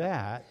on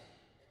that,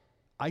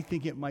 I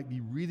think it might be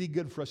really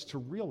good for us to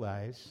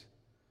realize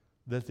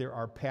that there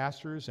are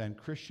pastors and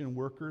Christian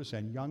workers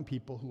and young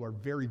people who are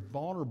very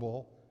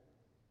vulnerable,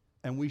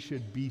 and we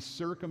should be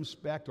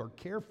circumspect or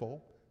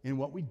careful in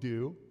what we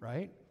do,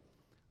 right?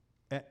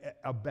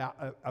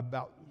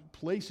 About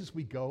places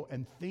we go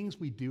and things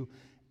we do,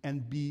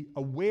 and be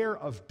aware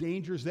of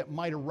dangers that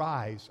might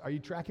arise. Are you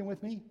tracking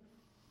with me?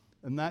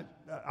 I'm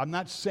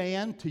not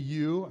saying to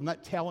you, I'm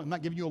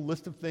not giving you a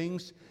list of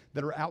things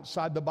that are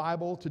outside the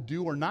Bible to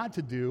do or not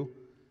to do.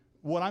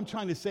 What I'm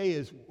trying to say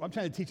is, I'm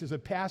trying to teach as a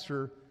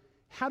pastor,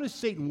 how does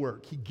Satan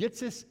work? He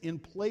gets us in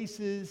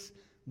places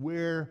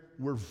where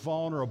we're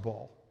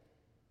vulnerable.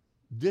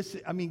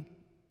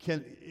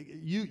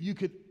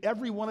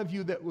 Every one of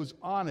you that was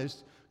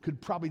honest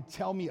could probably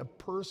tell me a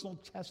personal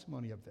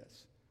testimony of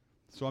this.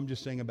 So I'm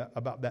just saying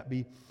about that,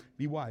 be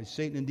wise.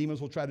 Satan and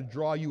demons will try to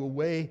draw you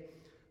away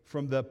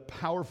from the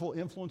powerful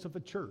influence of the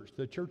church.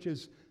 The church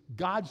is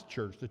God's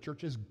church. The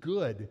church is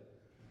good.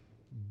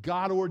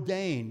 God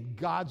ordained,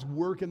 God's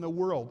work in the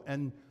world.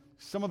 And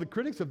some of the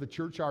critics of the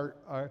church are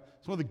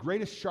some of the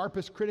greatest,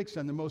 sharpest critics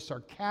and the most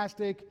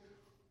sarcastic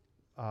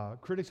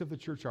critics of the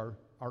church are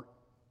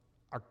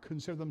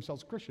consider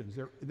themselves Christians.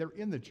 They're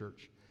in the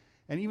church.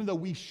 And even though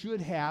we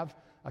should have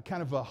a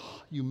kind of a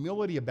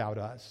humility about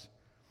us,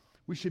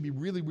 we should be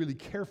really, really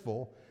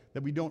careful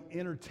that we don't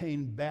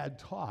entertain bad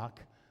talk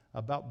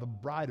about the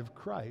bride of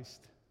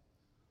Christ,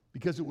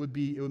 because it would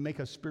make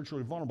us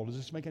spiritually vulnerable. Does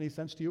this make any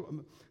sense to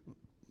you?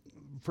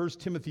 1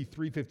 Timothy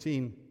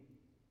 3:15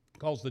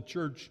 calls the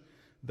church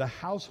the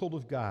household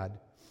of God,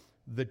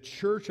 the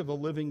church of the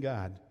living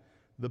God,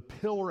 the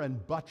pillar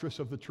and buttress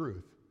of the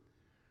truth.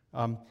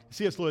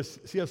 C.S.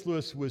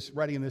 Lewis was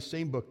writing in this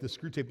same book, the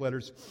Screwtape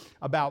Letters,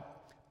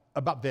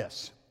 about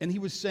this. And he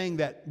was saying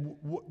that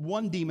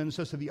one demon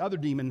says to the other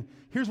demon,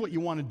 here's what you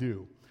want to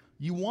do.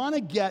 You want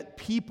to get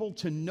people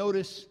to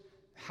notice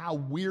how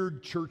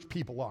weird church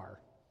people are.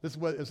 This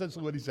is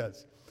essentially what he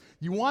says.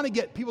 You want to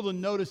get people to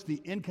notice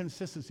the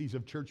inconsistencies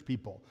of church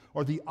people,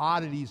 or the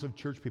oddities of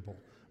church people,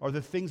 or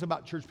the things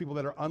about church people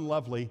that are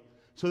unlovely,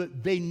 so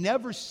that they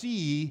never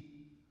see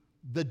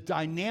the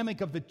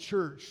dynamic of the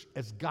church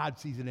as God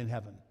sees it in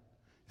heaven.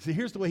 See,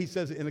 here's the way he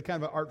says it in a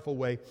kind of an artful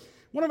way.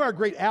 One of our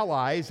great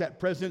allies at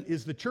present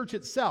is the church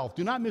itself.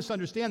 Do not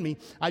misunderstand me.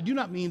 I do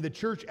not mean the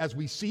church as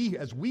we see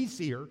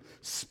her,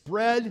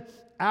 spread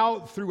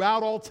out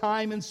throughout all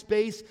time and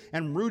space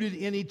and rooted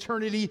in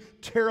eternity,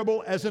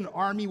 terrible as an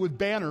army with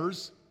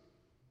banners.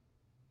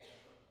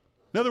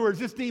 In other words,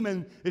 this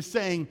demon is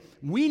saying,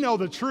 we know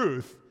the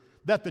truth,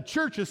 that the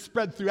church is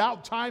spread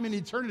throughout time and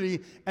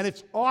eternity, and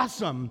it's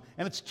awesome,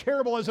 and it's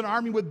terrible as an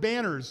army with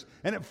banners,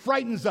 and it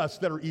frightens us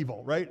that are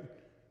evil, right?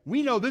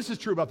 We know this is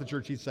true about the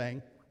church, he's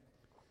saying.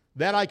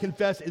 That, I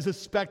confess, is a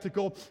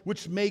spectacle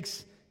which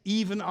makes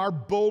even our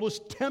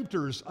boldest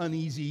tempters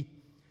uneasy.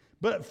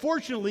 But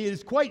fortunately, it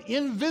is quite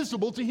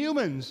invisible to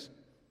humans.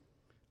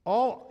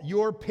 All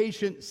your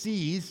patient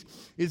sees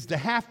is the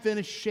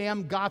half-finished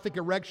sham Gothic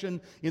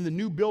erection in the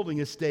new building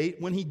estate.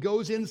 When he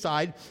goes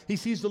inside, he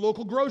sees the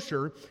local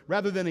grocer,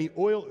 rather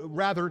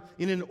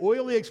in an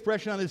oily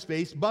expression on his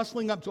face,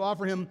 bustling up to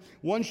offer him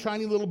one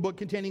shiny little book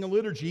containing a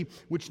liturgy,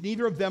 which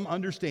neither of them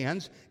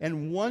understands,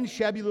 and one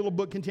shabby little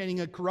book containing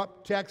a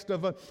corrupt text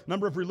of a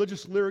number of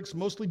religious lyrics,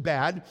 mostly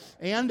bad,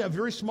 and a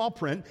very small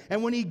print.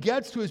 And when he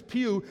gets to his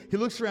pew, he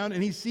looks around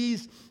and he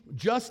sees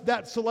just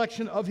that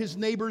selection of his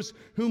neighbors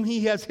whom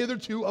he has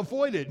hitherto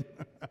avoided.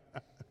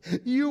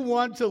 You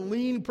want to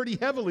lean pretty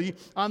heavily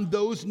on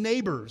those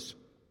neighbors.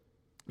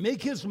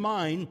 Make his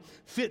mind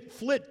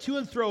flit to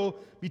and fro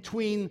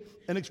between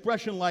an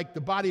expression like the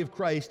body of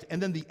Christ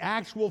and then the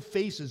actual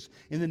faces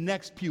in the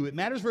next pew. It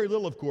matters very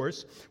little, of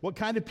course, what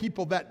kind of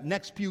people that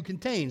next pew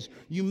contains.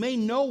 You may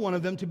know one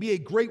of them to be a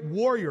great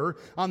warrior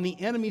on the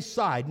enemy's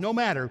side. No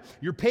matter.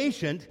 Your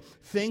patient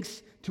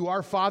thinks to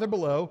our Father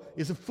below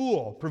is a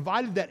fool,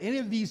 provided that any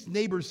of these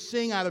neighbors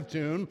sing out of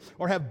tune,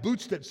 or have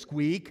boots that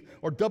squeak,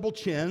 or double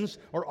chins,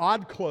 or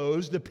odd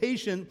clothes. The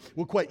patient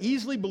will quite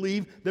easily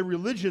believe that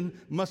religion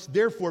must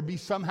therefore be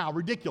somehow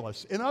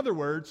ridiculous. In other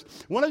words,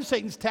 one of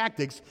Satan's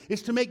tactics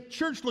is to make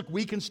church look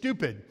weak and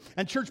stupid,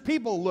 and church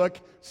people look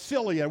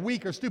silly and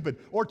weak or stupid,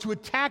 or to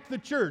attack the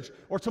church,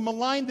 or to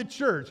malign the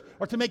church,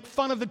 or to make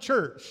fun of the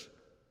church.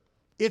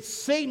 It's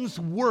Satan's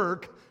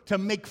work to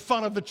make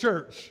fun of the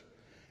church.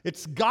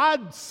 It's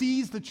God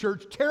sees the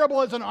church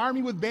terrible as an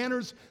army with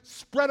banners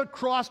spread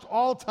across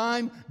all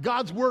time,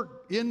 God's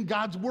work in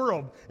God's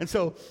world. And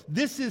so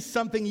this is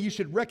something you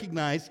should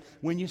recognize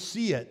when you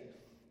see it.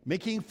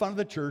 Making fun of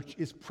the church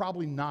is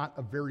probably not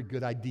a very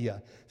good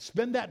idea.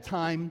 Spend that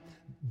time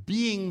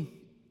being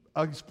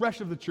an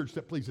expression of the church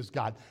that pleases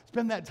God.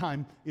 Spend that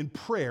time in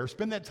prayer.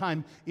 Spend that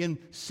time in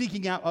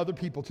seeking out other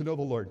people to know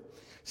the Lord.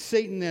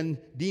 Satan and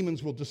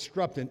demons will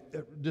disrupt and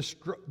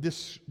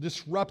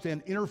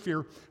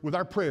interfere with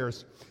our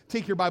prayers.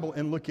 Take your Bible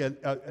and look at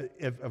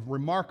a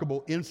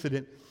remarkable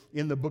incident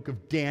in the book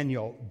of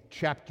Daniel,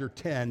 chapter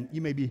 10.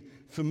 You may be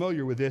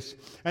familiar with this.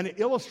 And it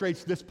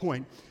illustrates this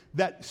point,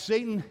 that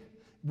Satan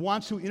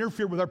wants to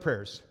interfere with our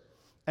prayers.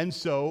 And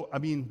so,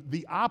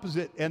 the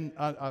opposite and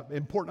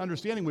important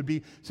understanding would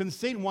be, since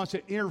Satan wants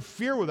to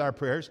interfere with our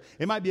prayers,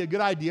 it might be a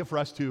good idea for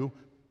us to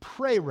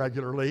pray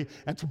regularly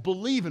and to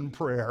believe in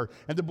prayer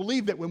and to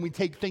believe that when we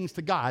take things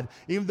to God,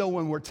 even though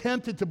when we're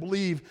tempted to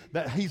believe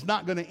that He's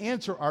not going to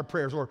answer our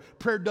prayers, or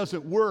prayer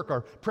doesn't work,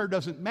 or prayer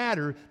doesn't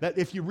matter, that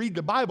if you read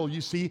the Bible, you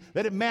see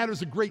that it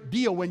matters a great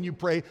deal when you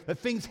pray, that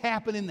things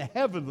happen in the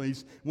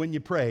heavenlies when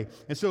you pray.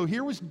 And so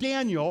here was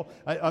Daniel,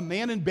 a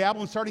man in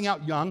Babylon starting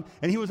out young,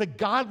 and he was a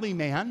godly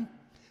man.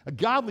 A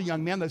godly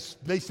young man.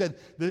 They said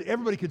that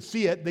everybody could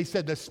see it. They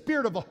said the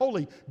Spirit of the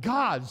holy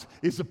gods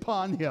is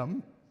upon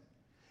him.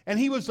 And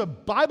he was a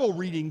Bible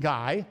reading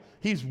guy.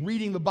 He's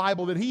reading the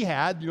Bible that he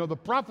had, the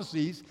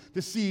prophecies,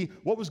 to see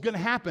what was going to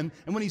happen.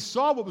 And when he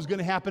saw what was going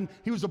to happen,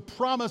 he was a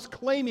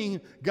promise-claiming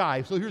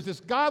guy. So here's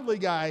this godly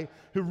guy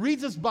who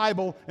reads his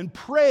Bible and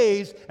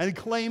prays and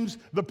claims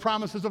the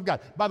promises of God.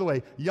 By the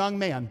way, young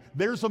man,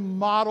 there's a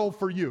model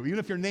for you. Even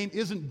if your name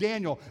isn't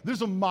Daniel,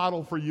 there's a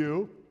model for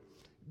you.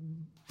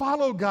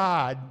 Follow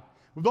God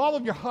with all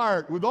of your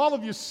heart, with all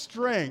of your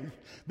strength,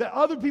 that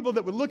other people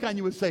that would look on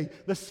you would say,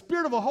 the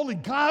Spirit of the Holy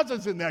God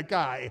is in that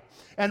guy.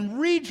 And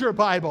read your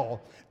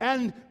Bible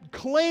and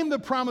claim the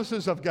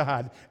promises of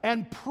God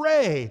and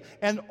pray.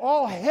 And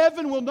all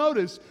heaven will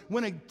notice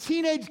when a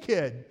teenage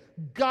kid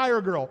guy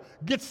or girl,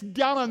 gets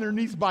down on their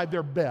knees by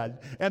their bed,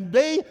 and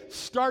they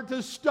start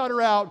to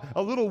stutter out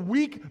a little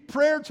weak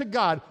prayer to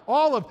God,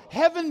 all of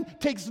heaven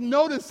takes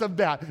notice of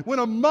that. When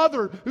a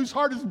mother whose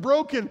heart is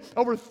broken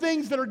over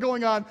things that are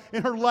going on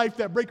in her life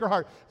that break her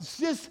heart,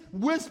 just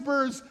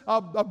whispers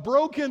a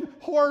broken,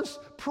 hoarse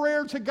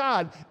prayer to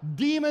God,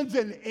 demons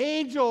and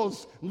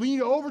angels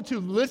lean over to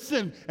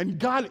listen, and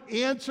God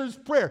answers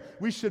prayer.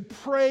 We should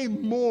pray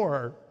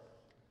more.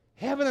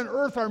 Heaven and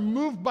earth are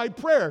moved by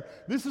prayer.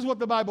 This is what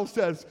the Bible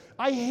says.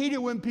 I hate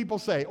it when people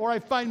say, or I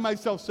find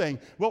myself saying,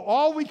 well,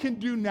 all we can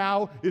do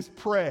now is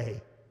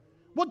pray.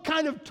 What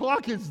kind of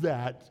talk is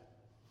that?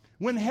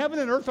 When heaven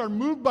and earth are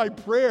moved by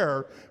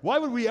prayer, why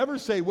would we ever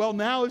say, well,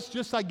 now it's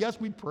just, I guess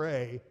we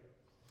pray?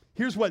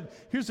 Here's an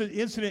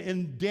incident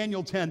in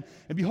Daniel 10.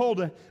 And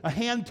behold, a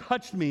hand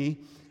touched me,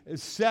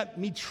 set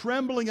me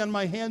trembling on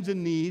my hands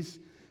and knees,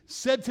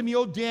 said to me,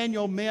 O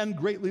Daniel, man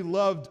greatly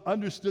loved,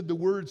 understood the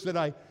words that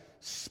I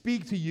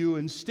speak to you,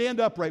 and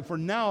stand upright, for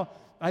now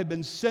I have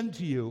been sent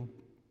to you.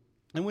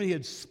 And when he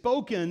had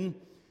spoken,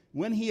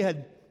 when he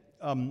had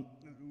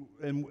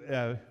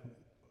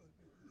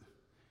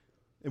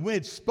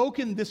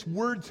spoken this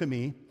word to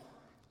me,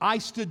 I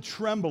stood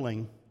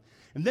trembling.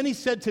 And then he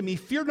said to me,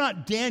 fear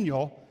not,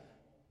 Daniel,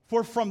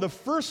 for from the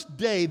first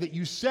day that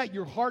you set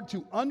your heart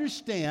to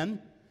understand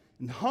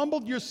and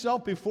humbled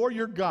yourself before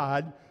your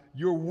God,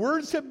 your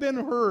words have been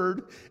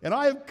heard, and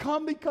I have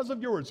come because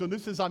of your words. So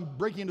this is, I'm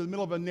breaking into the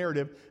middle of a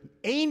narrative. An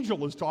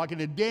angel is talking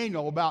to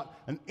Daniel about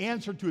an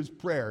answer to his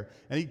prayer,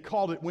 and he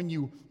called it when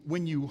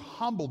you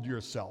humbled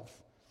yourself.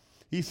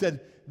 He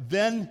said,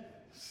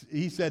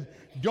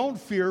 don't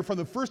fear. From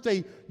the first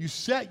day you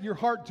set your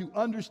heart to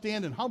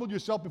understand and humbled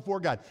yourself before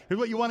God. Here's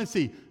what you want to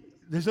see.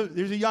 There's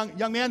a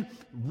young man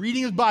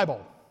reading his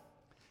Bible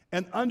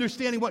and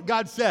understanding what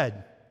God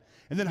said,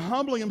 and then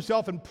humbling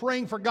himself and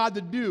praying for God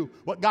to do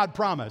what God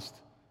promised.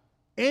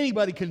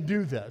 Anybody can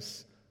do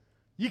this.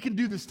 You can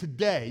do this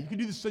today. You can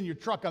do this in your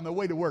truck on the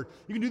way to work.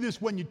 You can do this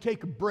when you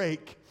take a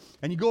break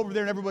and you go over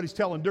there and everybody's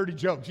telling dirty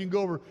jokes. You can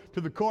go over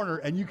to the corner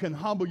and you can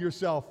humble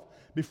yourself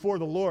before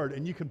the Lord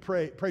and you can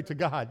pray to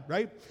God,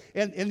 right?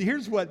 And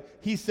here's what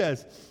he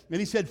says. And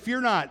he said, fear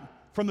not.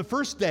 From the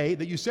first day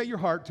that you set your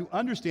heart to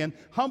understand,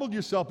 humbled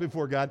yourself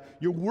before God,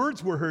 your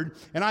words were heard,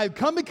 and I have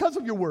come because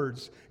of your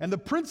words. And the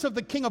prince of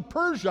the king of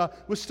Persia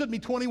withstood me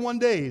 21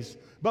 days.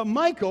 But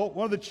Michael,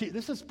 one of the chief,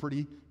 this is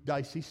pretty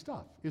dicey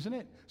stuff, isn't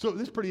it? So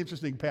this is a pretty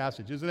interesting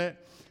passage, isn't it?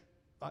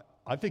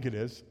 I think it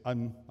is.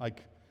 I'm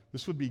like,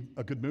 this would be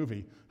a good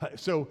movie.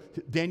 So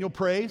Daniel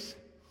prays,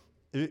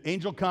 the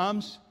angel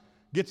comes,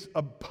 gets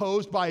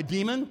opposed by a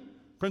demon,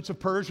 prince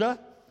of Persia.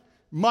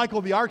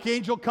 Michael the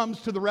archangel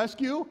comes to the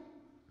rescue.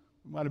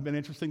 Might have been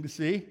interesting to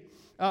see.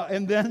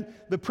 And then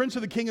the prince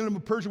of the kingdom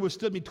of Persia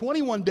withstood me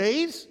 21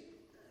 days.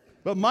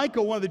 But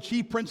Michael, one of the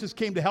chief princes,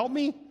 came to help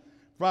me,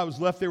 for I was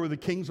left there with the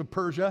kings of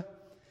Persia,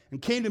 and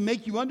came to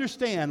make you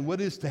understand what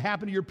is to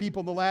happen to your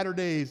people in the latter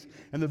days,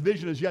 and the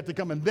vision is yet to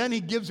come. And then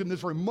he gives him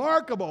this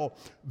remarkable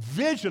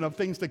vision of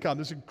things to come,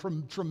 this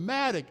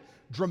dramatic,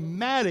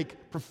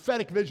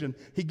 prophetic vision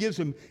he gives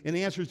him in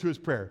answers to his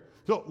prayer.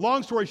 So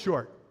long story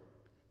short,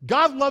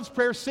 God loves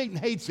prayer, Satan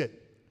hates it.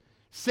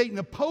 Satan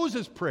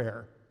opposes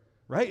prayer,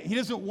 right? He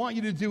doesn't want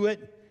you to do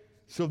it,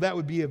 so that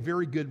would be a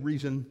very good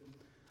reason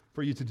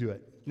for you to do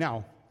it.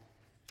 Now,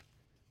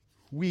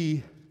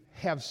 we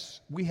have,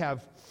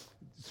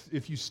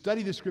 if you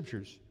study the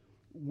scriptures,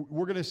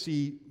 we're going to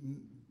see,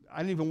 I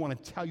don't even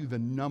want to tell you the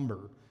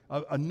number,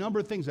 a number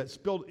of things that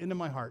spilled into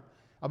my heart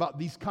about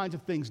these kinds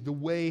of things, the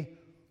way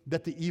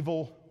that the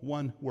evil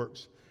one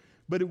works.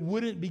 But it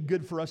wouldn't be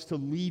good for us to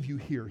leave you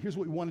here. Here's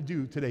what we want to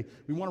do today.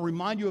 We want to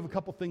remind you of a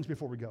couple things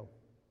before we go.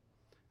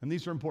 And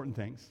these are important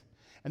things.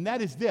 And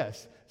that is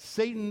this.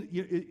 Satan,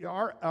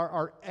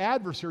 our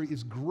adversary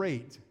is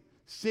great.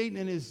 Satan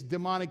and his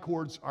demonic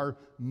hordes are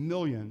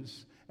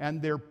millions,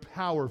 and they're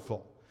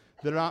powerful.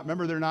 They're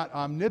not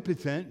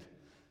omnipotent,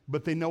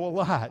 but they know a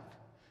lot.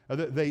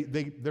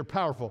 They're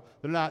powerful.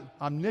 They're not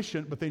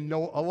omniscient, but they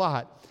know a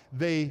lot.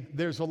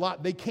 There's a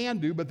lot they can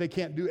do, but they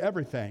can't do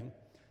everything.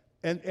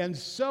 And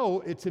so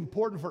it's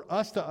important for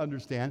us to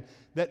understand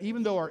that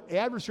even though our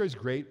adversary is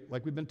great,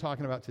 like we've been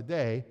talking about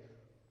today,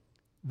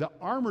 the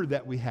armor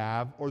that we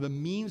have, or the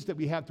means that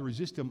we have to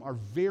resist him, are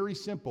very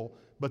simple,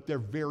 but they're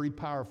very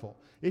powerful.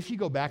 If you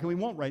go back, and we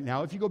won't right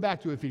now, if you go back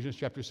to Ephesians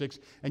chapter 6,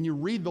 and you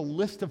read the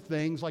list of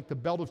things like the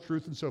belt of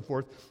truth and so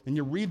forth, and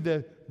you read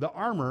the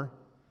armor,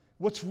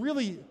 what's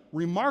really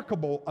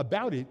remarkable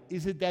about it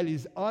is that it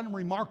is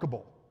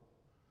unremarkable.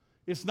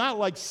 It's not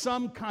like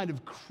some kind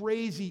of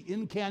crazy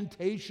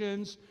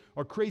incantations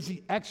or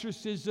crazy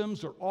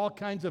exorcisms or all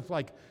kinds of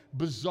like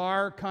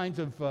bizarre kinds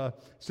of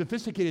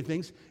sophisticated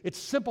things. It's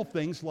simple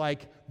things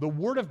like the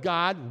Word of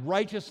God,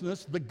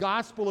 righteousness, the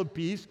gospel of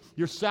peace,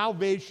 your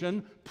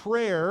salvation,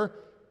 prayer,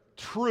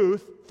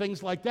 truth,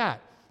 things like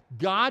that.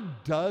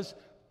 God does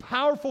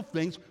powerful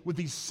things with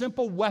these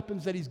simple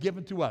weapons that he's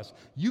given to us.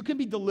 You can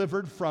be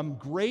delivered from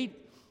great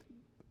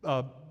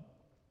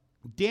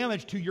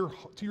damage to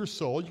your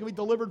soul. You can be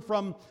delivered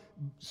from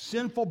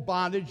sinful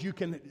bondage. You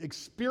can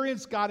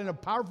experience God in a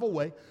powerful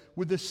way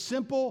with the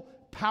simple,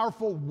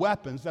 powerful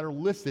weapons that are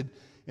listed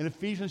in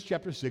Ephesians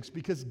chapter 6,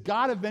 because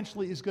God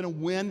eventually is going to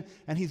win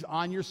and he's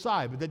on your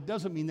side. But that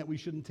doesn't mean that we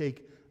shouldn't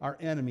take our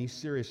enemy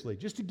seriously.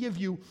 Just to give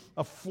you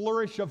a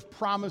flourish of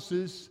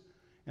promises,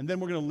 and then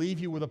we're going to leave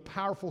you with a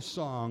powerful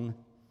song.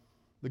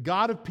 The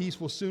God of peace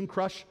will soon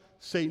crush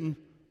Satan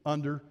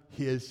under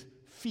his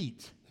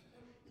feet.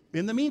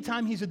 In the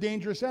meantime, he's a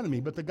dangerous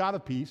enemy, but the God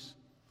of peace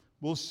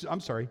will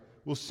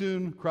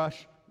soon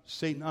crush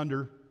Satan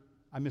under,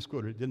 I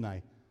misquoted it, didn't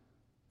I?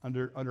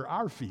 Under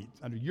our feet,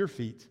 under your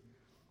feet.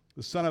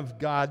 The Son of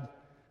God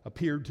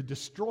appeared to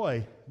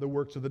destroy the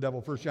works of the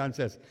devil. 1 John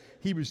says,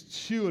 Hebrews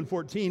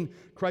 2:14,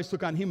 Christ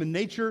took on human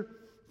nature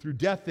through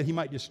death that he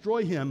might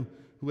destroy him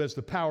who has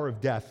the power of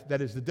death,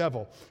 that is the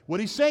devil. What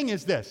he's saying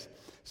is this.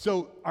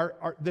 So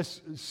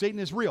this Satan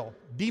is real.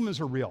 Demons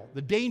are real.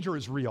 The danger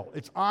is real.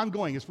 It's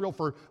ongoing. It's real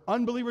for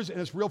unbelievers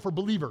and it's real for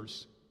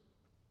believers.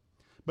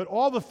 But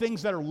all the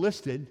things that are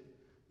listed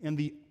in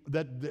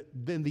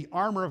the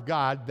armor of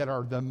God, that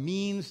are the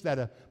means that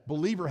a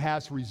believer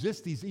has to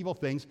resist these evil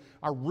things,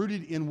 are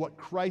rooted in what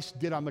Christ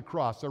did on the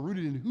cross. They're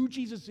rooted in who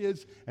Jesus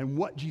is and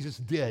what Jesus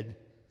did.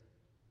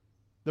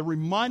 They're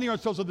reminding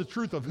ourselves of the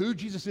truth of who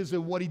Jesus is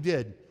and what he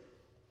did.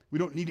 We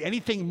don't need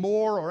anything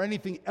more or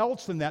anything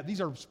else than that. These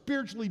are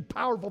spiritually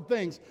powerful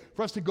things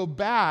for us to go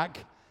back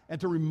and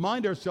to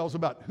remind ourselves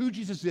about who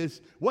Jesus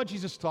is, what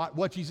Jesus taught,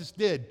 what Jesus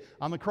did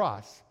on the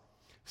cross.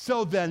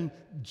 So then,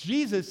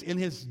 Jesus, in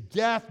his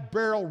death,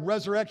 burial,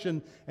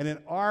 resurrection, and in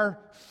our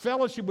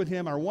fellowship with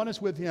him, our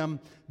oneness with him,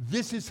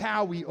 this is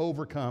how we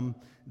overcome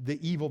the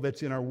evil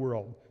that's in our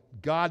world.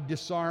 God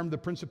disarmed the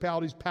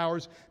principalities,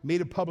 powers,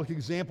 made a public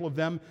example of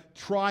them,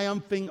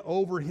 triumphing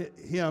over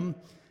him.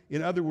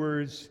 In other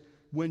words,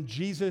 when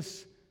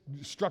Jesus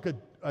struck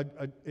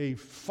a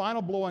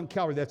final blow on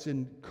Calvary, that's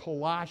in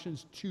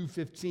Colossians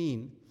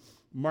 2:15,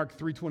 Mark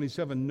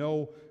 3:27,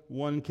 no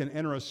one can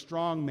enter a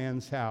strong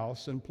man's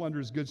house and plunder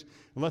his goods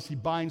unless he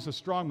binds the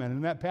strong man. And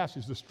in that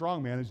passage, the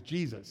strong man is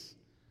Jesus.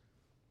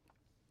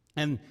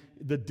 And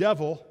the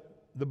devil,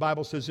 the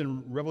Bible says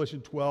in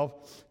Revelation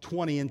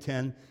 12:20 and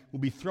 10, will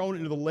be thrown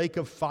into the lake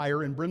of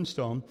fire and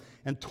brimstone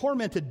and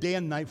tormented day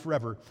and night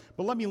forever.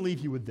 But let me leave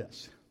you with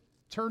this.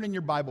 Turn in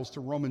your Bibles to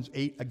Romans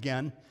 8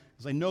 again,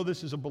 because I know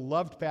this is a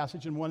beloved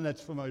passage and one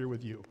that's familiar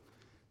with you.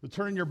 But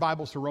turn in your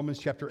Bibles to Romans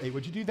chapter 8.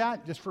 Would you do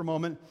that just for a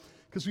moment?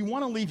 Because we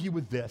want to leave you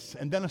with this,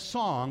 and then a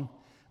song,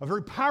 a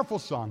very powerful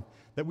song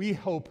that we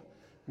hope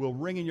will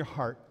ring in your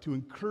heart to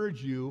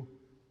encourage you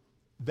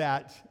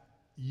that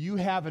you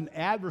have an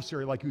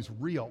adversary like who's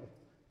real.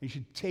 You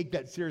should take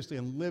that seriously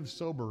and live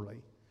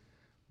soberly.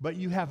 But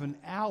you have an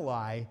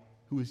ally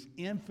who is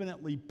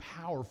infinitely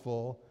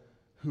powerful,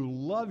 who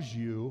loves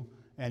you,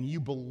 and you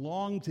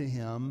belong to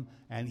him,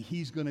 and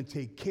he's going to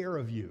take care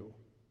of you.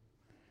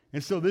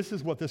 And so this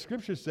is what the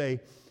scriptures say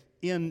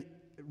in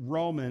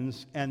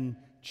Romans and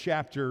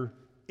chapter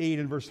 8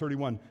 and verse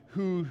 31.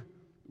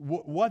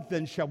 What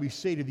then shall we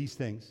say to these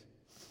things?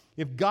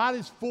 If God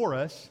is for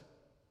us,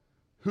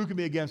 who can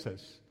be against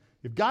us?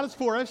 If God is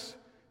for us,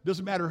 it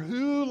doesn't matter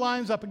who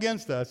lines up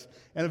against us.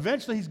 And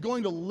eventually he's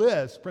going to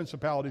list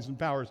principalities and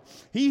powers.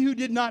 He who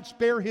did not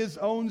spare his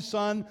own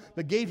son,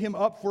 but gave him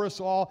up for us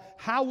all,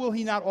 how will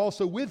he not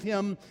also with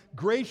him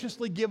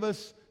graciously give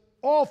us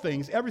all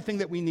things, everything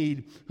that we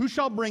need? Who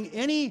shall bring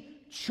any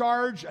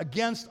charge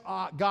against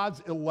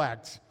God's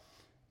elect?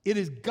 It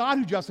is God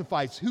who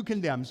justifies, who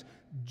condemns.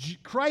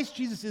 Christ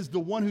Jesus is the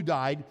one who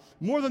died,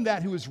 more than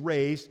that, who is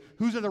raised,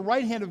 who's at the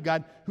right hand of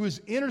God, who is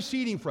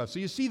interceding for us. So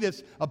you see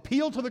this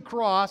appeal to the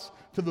cross,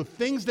 to the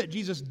things that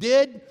Jesus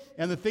did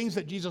and the things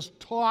that Jesus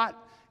taught,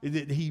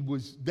 that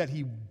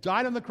he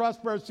died on the cross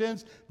for our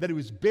sins, that he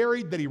was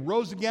buried, that he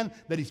rose again,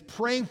 that he's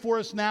praying for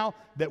us now,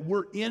 that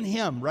we're in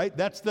him, right?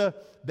 That's the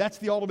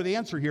ultimate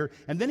answer here.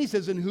 And then he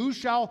says, and who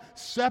shall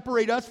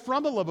separate us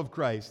from the love of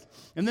Christ?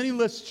 And then he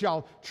lists,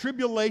 shall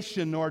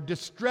tribulation or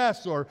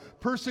distress or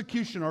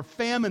persecution or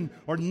famine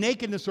or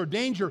nakedness or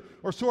danger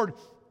or sword,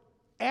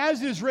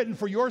 as it is written,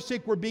 for your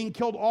sake we're being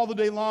killed all the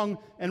day long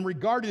and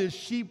regarded as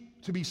sheep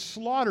to be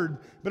slaughtered,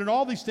 but in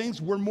all these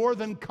things we're more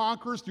than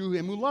conquerors through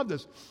him who loved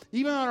us.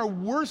 Even on our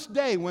worst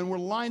day, when we're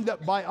lined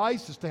up by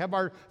ISIS to have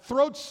our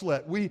throats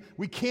slit, we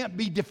can't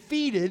be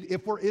defeated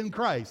if we're in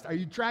Christ. Are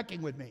you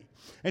tracking with me?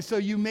 And so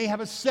you may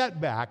have a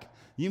setback.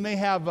 You may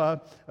have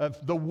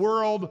the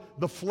world,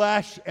 the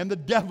flesh, and the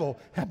devil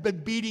have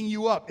been beating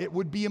you up. It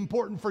would be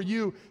important for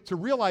you to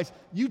realize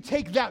you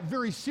take that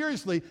very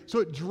seriously, so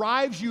it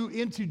drives you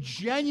into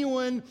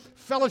genuine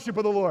fellowship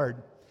with the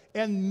Lord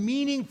and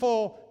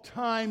meaningful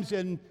times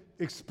and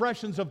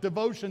expressions of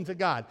devotion to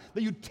God.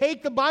 That you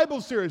take the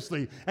Bible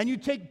seriously, and you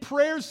take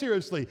prayer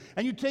seriously,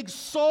 and you take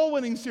soul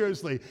winning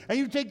seriously, and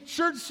you take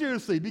church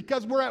seriously,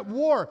 because we're at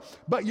war.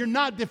 But you're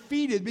not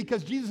defeated,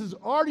 because Jesus has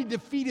already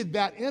defeated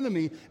that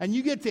enemy, and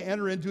you get to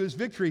enter into his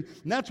victory.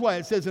 And that's why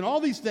it says, in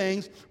all these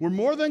things, we're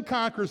more than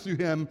conquerors through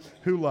him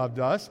who loved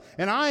us.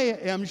 And I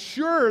am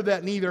sure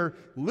that neither,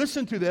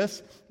 listen to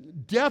this,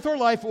 death or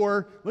life,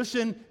 or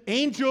listen,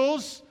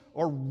 angels,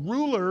 or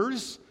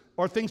rulers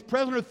or things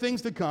present or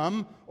things to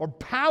come or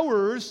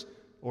powers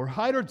or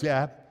height or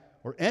depth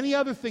or any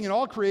other thing in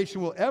all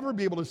creation will ever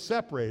be able to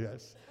separate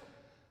us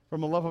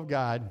from the love of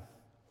God,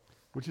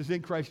 which is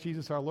in Christ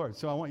Jesus our Lord.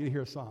 So I want you to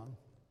hear a song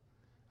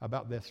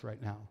about this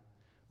right now.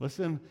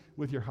 Listen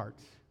with your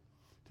hearts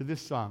to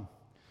this song.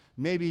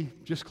 Maybe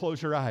just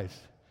close your eyes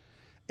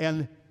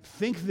and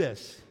think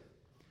this.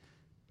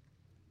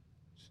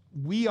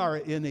 We are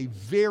in a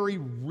very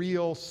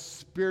real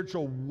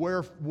spiritual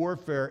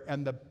warfare,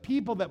 and the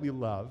people that we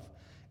love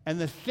and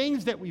the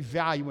things that we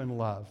value and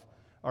love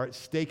are at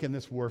stake in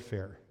this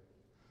warfare.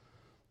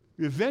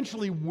 We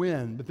eventually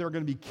win, but there are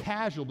going to be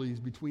casualties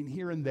between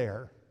here and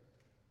there.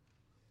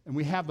 And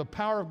we have the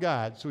power of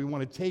God, so we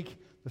want to take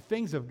the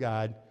things of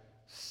God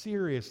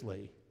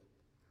seriously.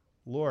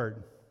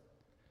 Lord,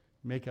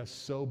 make us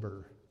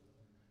sober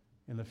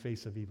in the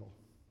face of evil.